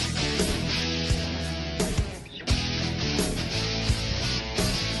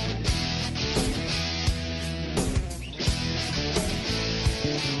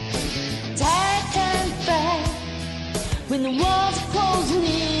 Tired time to fight when the walls are closing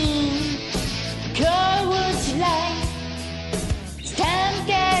in. Call what you like, it's time to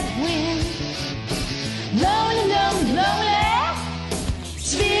get win. Lonely, lonely, lonely,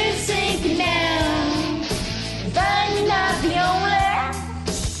 spirit sinking down. Find you're not the only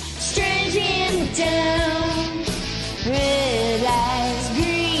stranger in the town. Red lights,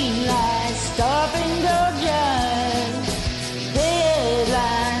 green lights, stop and go drive.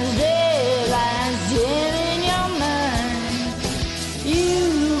 Deadlines, deadlines, dim in your mind.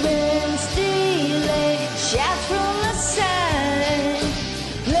 You've been stealing shots from the side.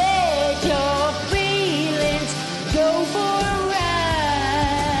 Let your feelings go for a ride.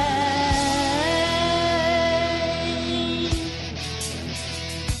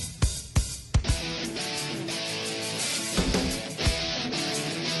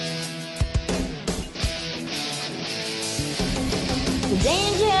 The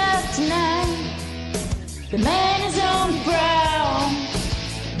danger of tonight, the man is on the prowl.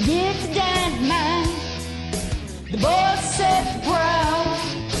 Get the dynamite, the boys set the prowl.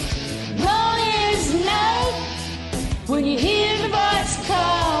 Loneliest night, when you hear the voice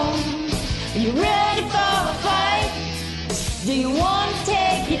call. Are you ready for a fight? Do you want to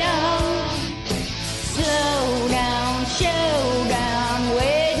take it on? Slow down, showdown,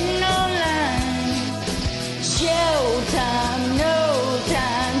 waiting online. Showtime, no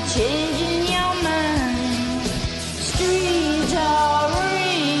time, changing your mind. Streets are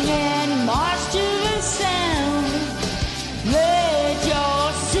ringing, march to the sound. Let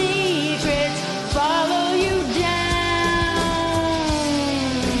your secrets follow you down.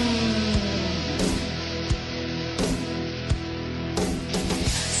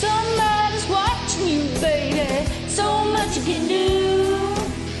 Somebody's watching you, baby. So much you can do.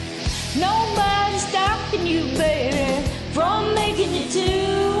 Nobody's stopping you, baby, from making it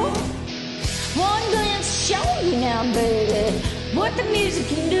two. One glance will show you now, baby, what the music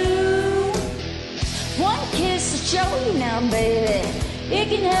can do. One kiss will show you now, baby, it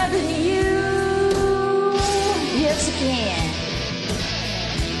can happen to you. Yes, it can.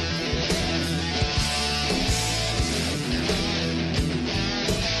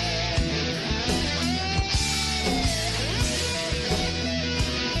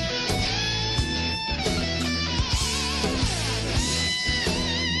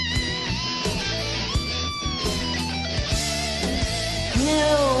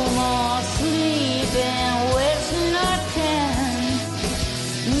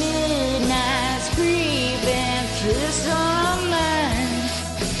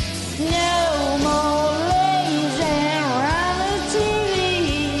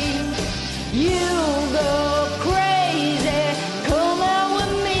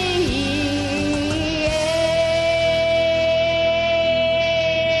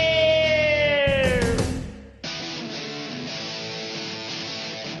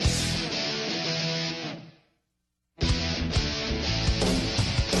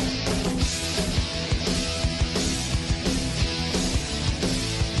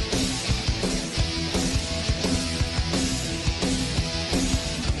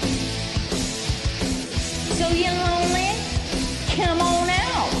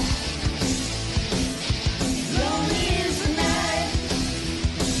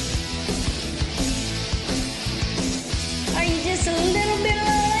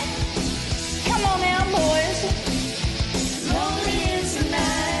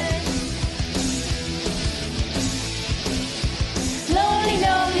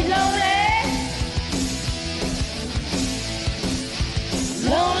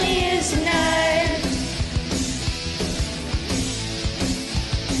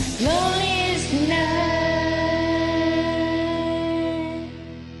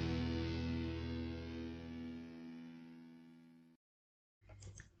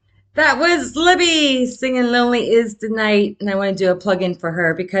 That was Libby singing Lonely Is the Night, and I want to do a plug-in for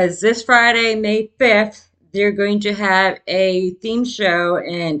her because this Friday, May 5th, they're going to have a theme show,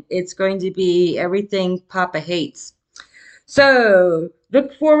 and it's going to be everything Papa hates. So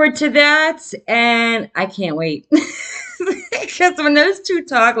look forward to that, and I can't wait. Because when those two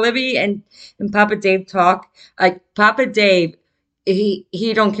talk, Libby and Papa Dave talk, like Papa Dave,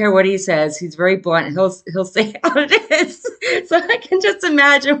 he don't care what he says. He's very blunt. He'll say how it is. So I can just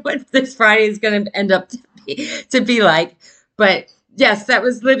imagine what this Friday is going to end up to be like. But yes, that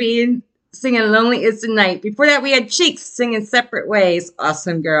was Libby singing "Lonely Is the Night." Before that, we had Cheeks singing "Separate Ways."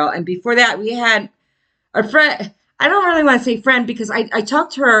 Awesome girl. And before that, we had our friend. I don't really want to say friend because I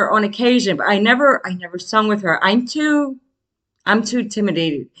talked to her on occasion, but I never sung with her. I'm too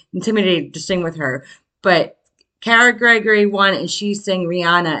intimidated to sing with her. But Kara Gregory won, and she sang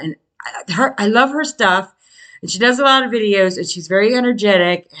Rihanna, and I love her stuff, and she does a lot of videos, and she's very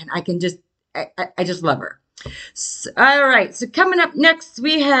energetic, and I just love her. So, all right, so coming up next,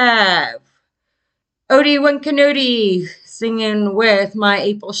 we have Odie One Canody singing with My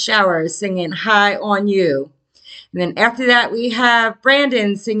April Showers, singing High on You. And then after that, we have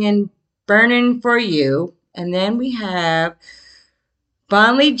Brandon singing Burning for You. And then we have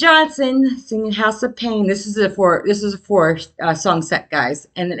Bonley Johnson singing House of Pain. This is a four song set, guys.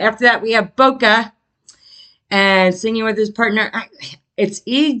 And then after that, we have Boca and singing with his partner. It's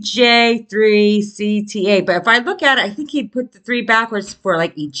EJ3CTA. But if I look at it, I think he put the 3 backwards for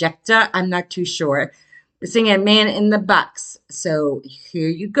like ejecta. I'm not too sure. We're singing Man in the Box. So here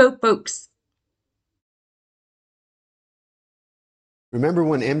you go, folks. Remember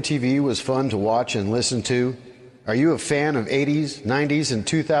when MTV was fun to watch and listen to? Are you a fan of 80s, 90s, and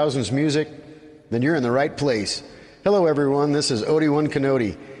 2000s music? Then you're in the right place. Hello, everyone. This is Odie One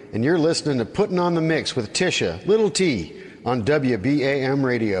Canody, and you're listening to Puttin' on the Mix with Tisha, Little T, on WBAM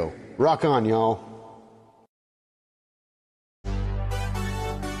Radio. Rock on, y'all.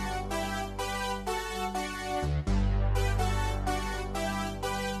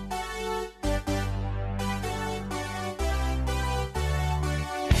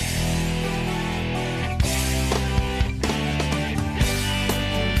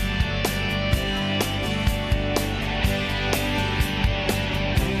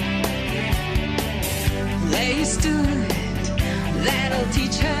 They stood, that'll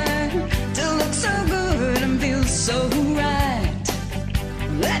teach her to look so good and feel so right.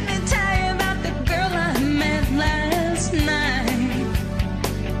 Let me tell you about the girl I met last night.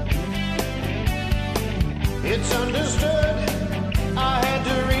 It's understood, I had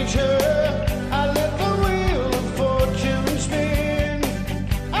to reach her. I let the wheel of fortune spin.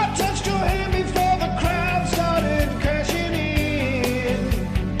 I touched her hand before the crowd started crashing in.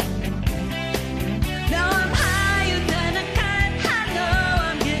 Now I'm higher than a kite. I know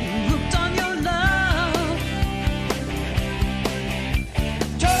I'm getting hooked on your love.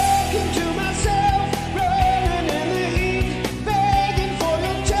 Talking to myself, rolling in the heat, begging for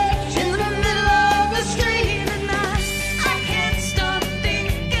your touch In the middle of the street, and I can't stop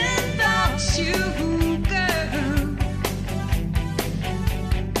thinking about you, girl.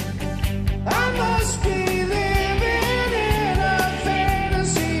 I must be living in a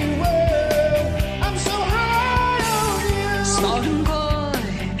fantasy world. I'm so high on you. Smart and coy,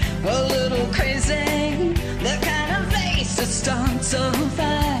 a little crazy, the kind of face that starts a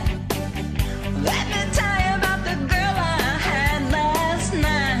fight. Let me tell you about the girl I had last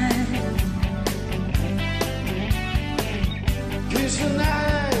night. Kissing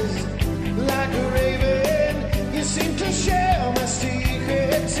eyes like a raven, you seem to share my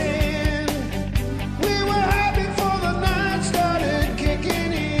secrets in. We were high before the night started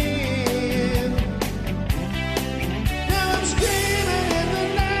kicking in. Now I'm screaming in the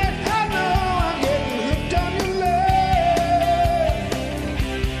night, I know I'm getting hooked on your love.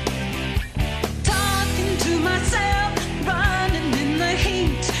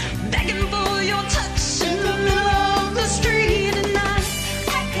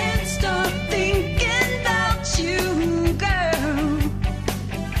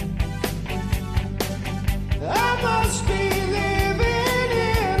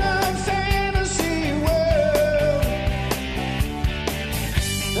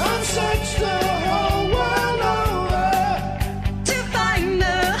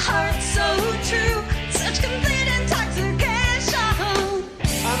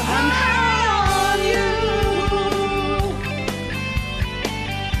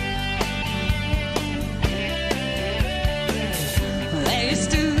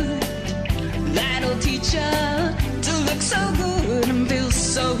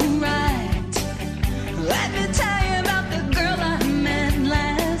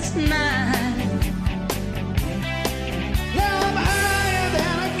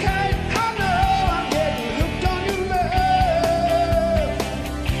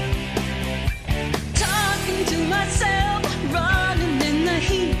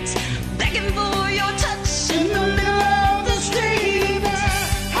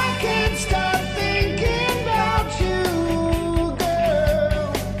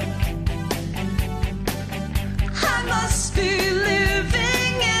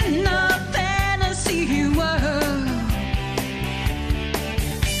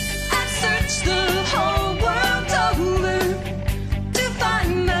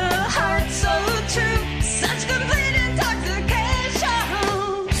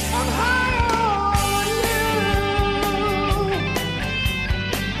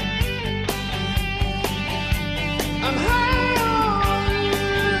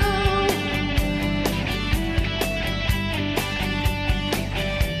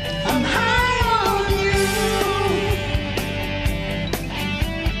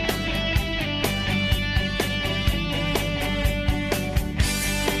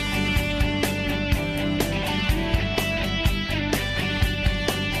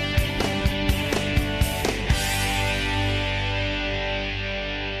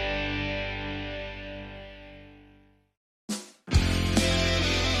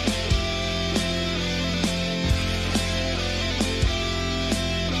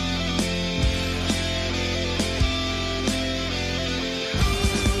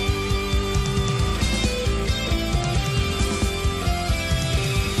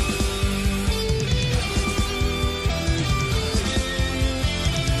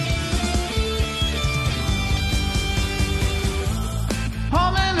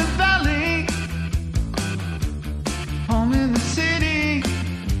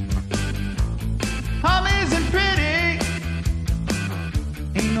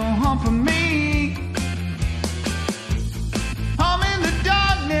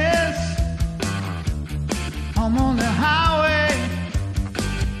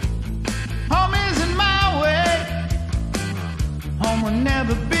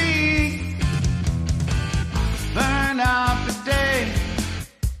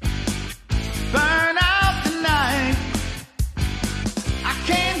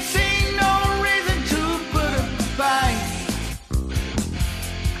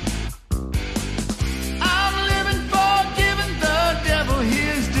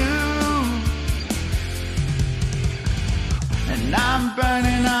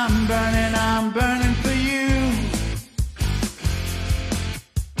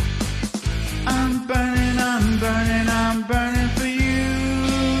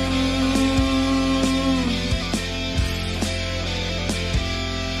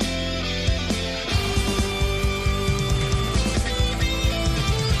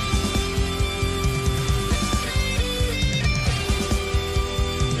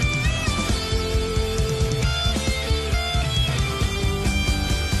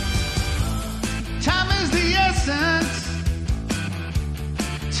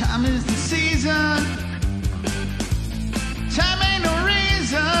 Time is the season. Time ain't no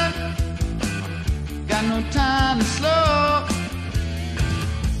reason. Got no time to slow.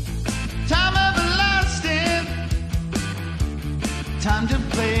 Time everlasting. Time to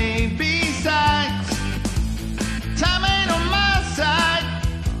play B-sides. Time ain't on my side.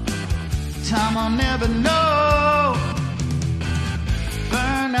 Time I'll never know.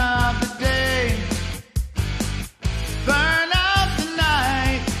 Burn out the day. Burn out the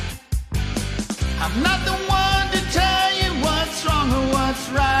night. I'm not the one to tell you what's wrong or what's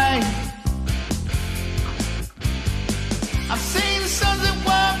right. I've seen suns that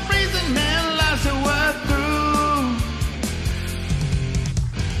were freezing and lives that were through.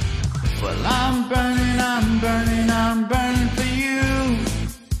 Well, I'm burning, I'm burning, I'm burning for you.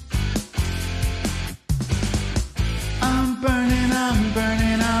 I'm burning, I'm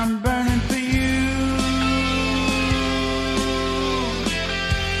burning, I'm burning for you.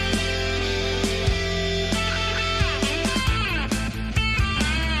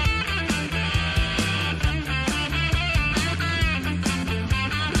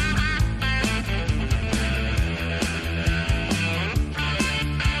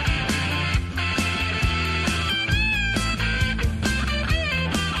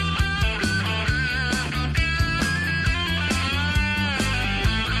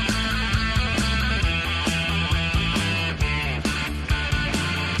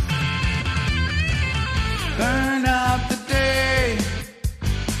 Burn out the day.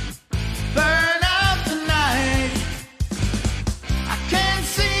 Burn out the night. I can't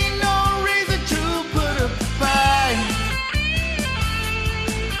see no reason to put up a fight.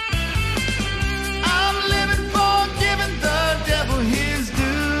 I'm living for giving the devil his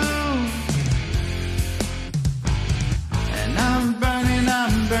due. And I'm burning,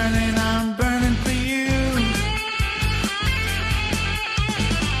 I'm burning, I'm burning for you.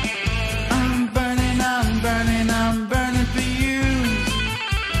 I'm burning, I'm burning, I'm burning for you.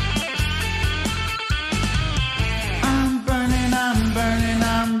 I'm burning, I'm burning,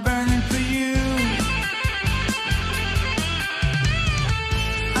 I'm burning for you.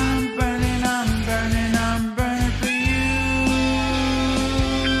 I'm burning, I'm burning, I'm burning for you.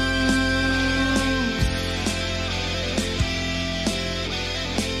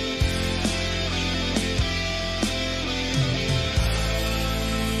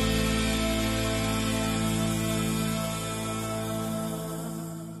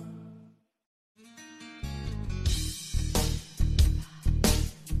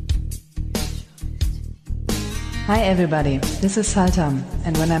 Hi everybody, this is Saltam,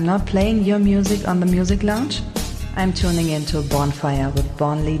 and when I'm not playing your music on the Music Lounge, I'm tuning into Bonfire with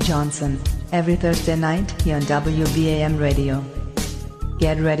Bon Lee Johnson every Thursday night here on WBAM Radio.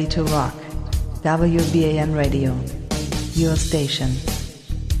 Get ready to rock. WBAM Radio, your station.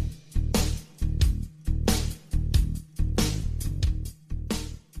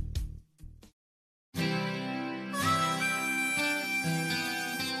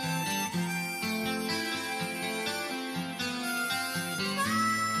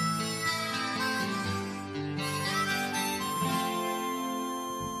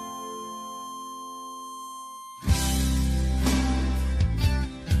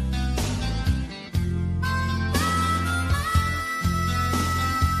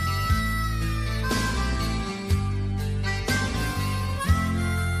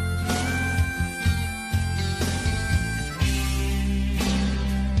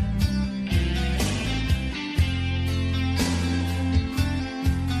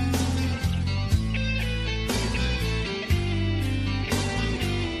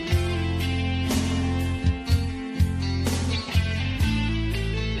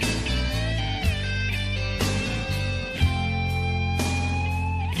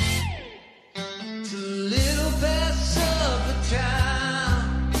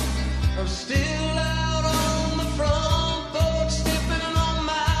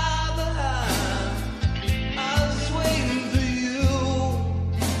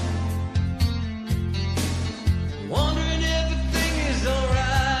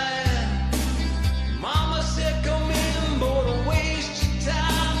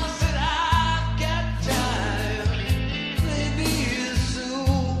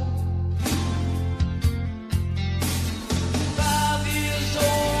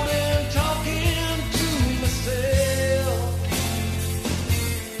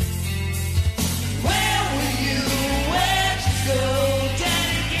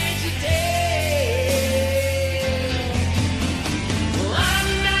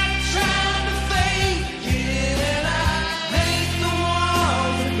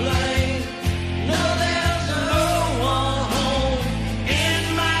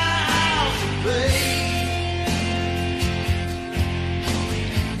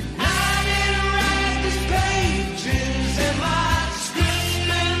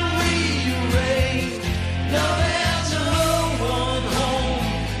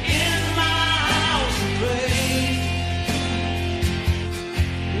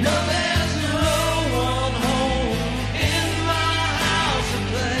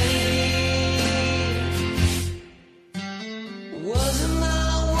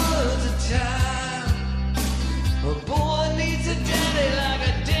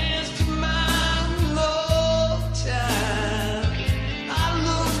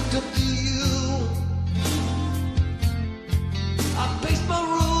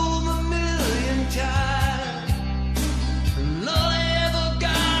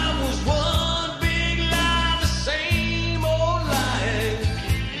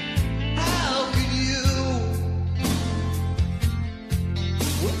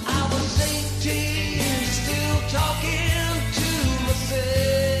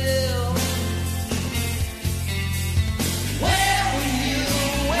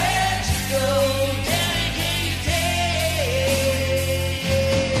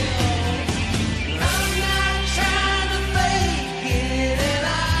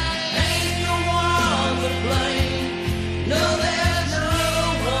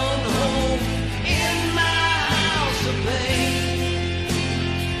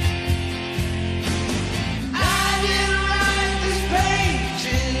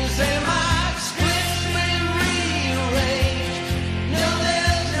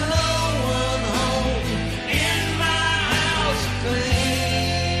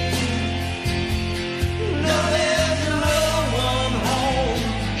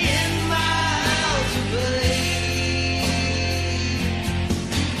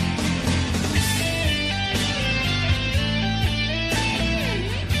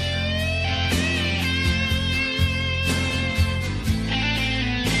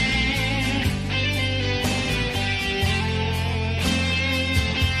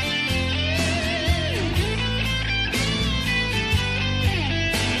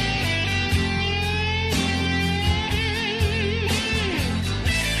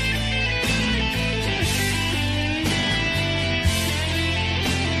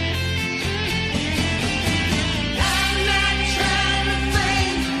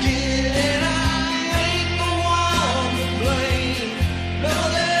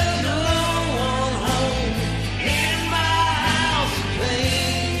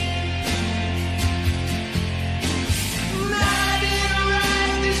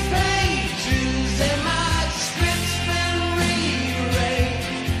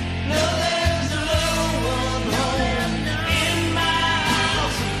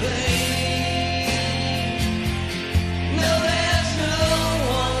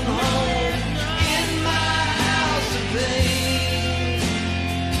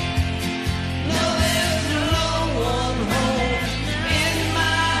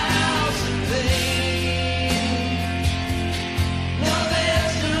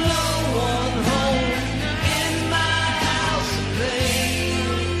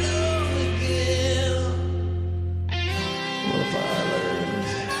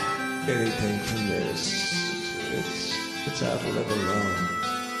 anything from this. It's I've lived alone.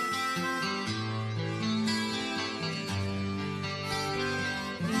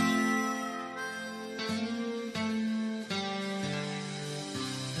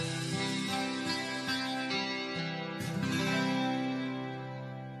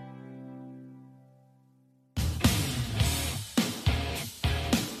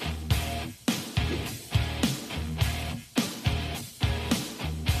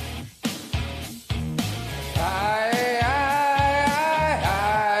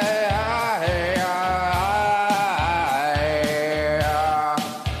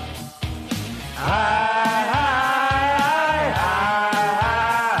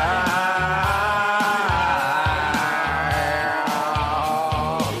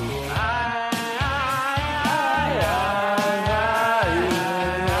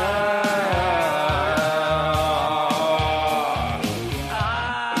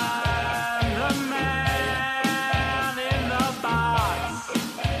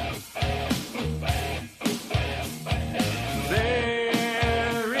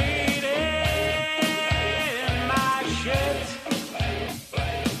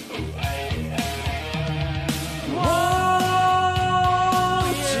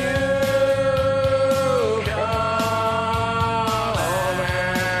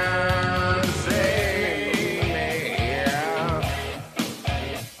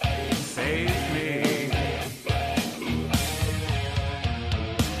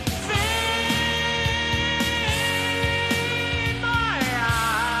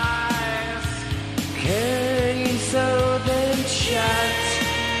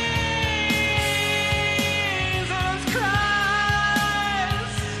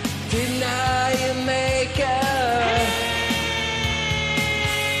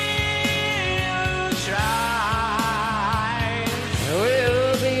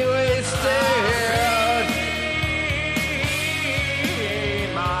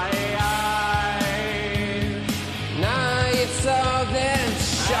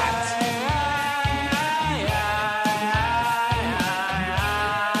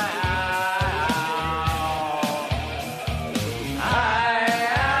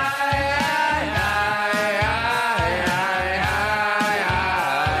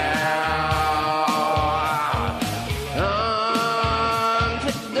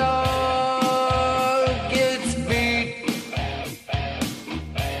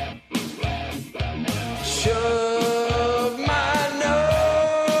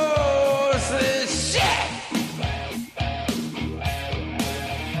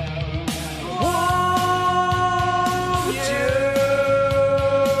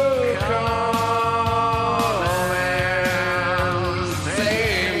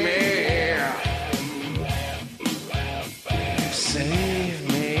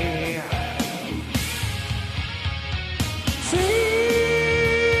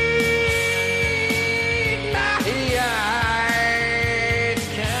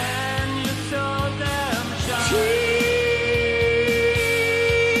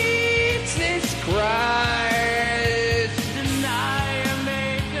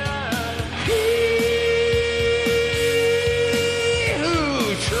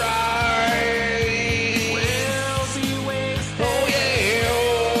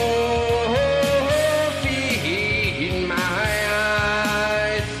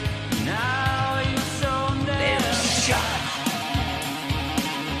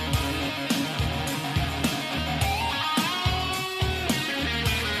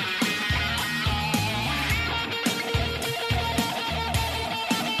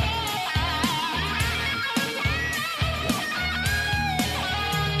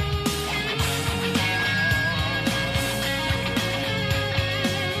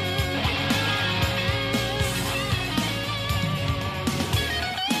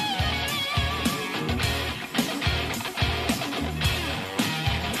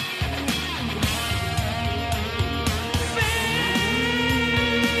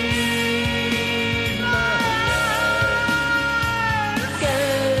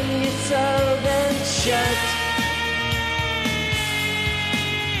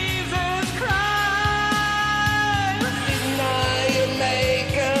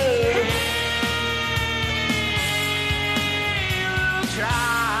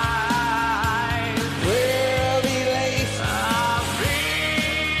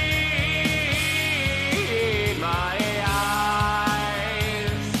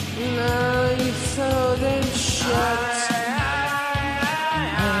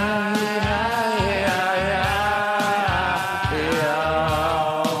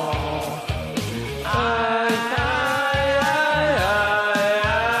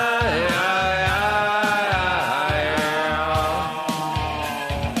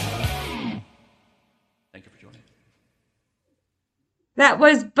 That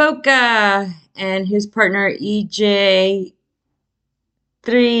was Boca and his partner EJ3CTA.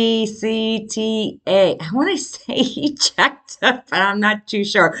 I want to say he checked up, but I'm not too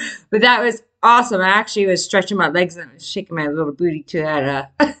sure. But that was awesome. I actually was stretching my legs and I was shaking my little booty to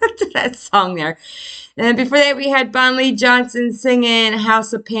that to that song there. And then before that, we had Bon Lee Johnson singing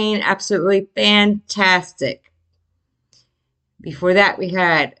House of Pain. Absolutely fantastic. Before that, we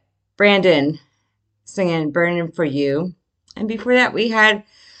had Brandon singing Burning for You. And before that, we had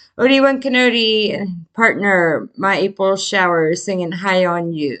Obi-Wan Kenobi and partner My April Showers singing High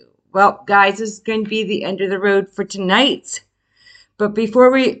on You. Well, guys, this is going to be the end of the road for tonight. But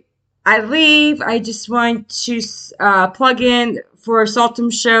before I leave, I just want to plug in for Saltum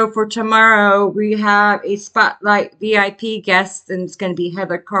Show for tomorrow. We have a Spotlight VIP guest, and it's going to be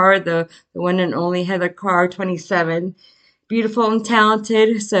Heather Carr, the one and only Heather Carr, 27. Beautiful and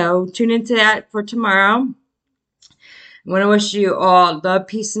talented. So tune into that for tomorrow. I want to wish you all love,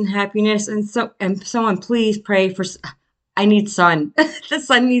 peace, and happiness. And someone please pray for. I need sun. The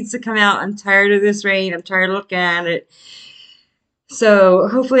sun needs to come out. I'm tired of this rain. I'm tired of looking at it. So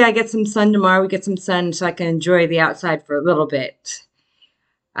hopefully I get some sun tomorrow. We get some sun so I can enjoy the outside for a little bit.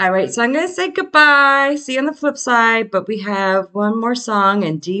 All right, so I'm going to say goodbye. See you on the flip side. But we have one more song,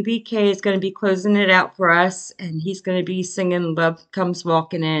 and DBK is going to be closing it out for us. And he's going to be singing Love Comes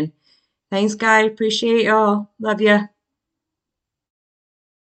Walking In. Thanks, guys. Appreciate y'all. Love ya.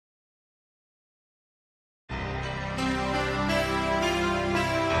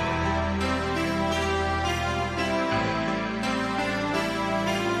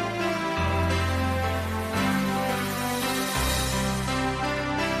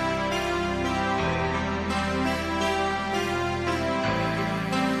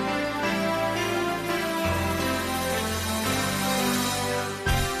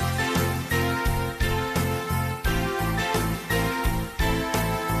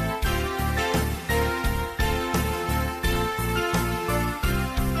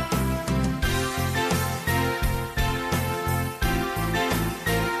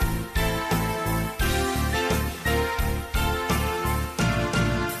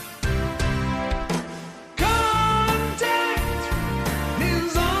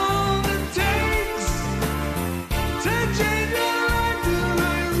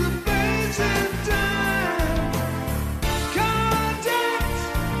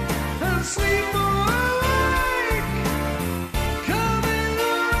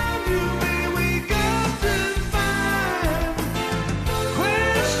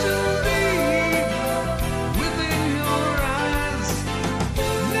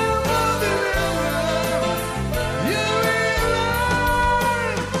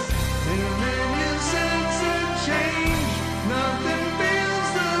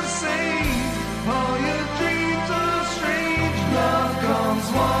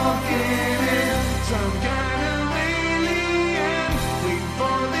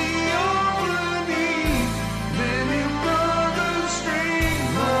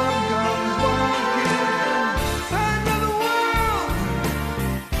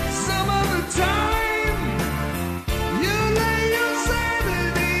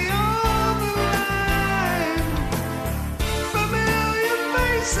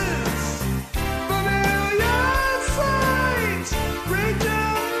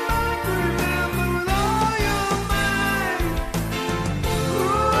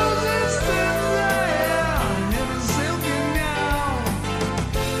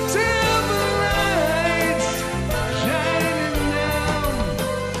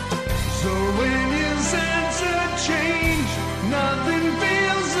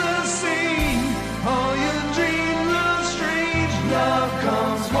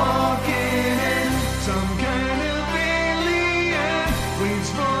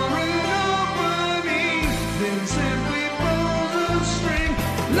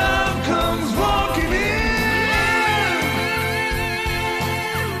 Love comes walking in.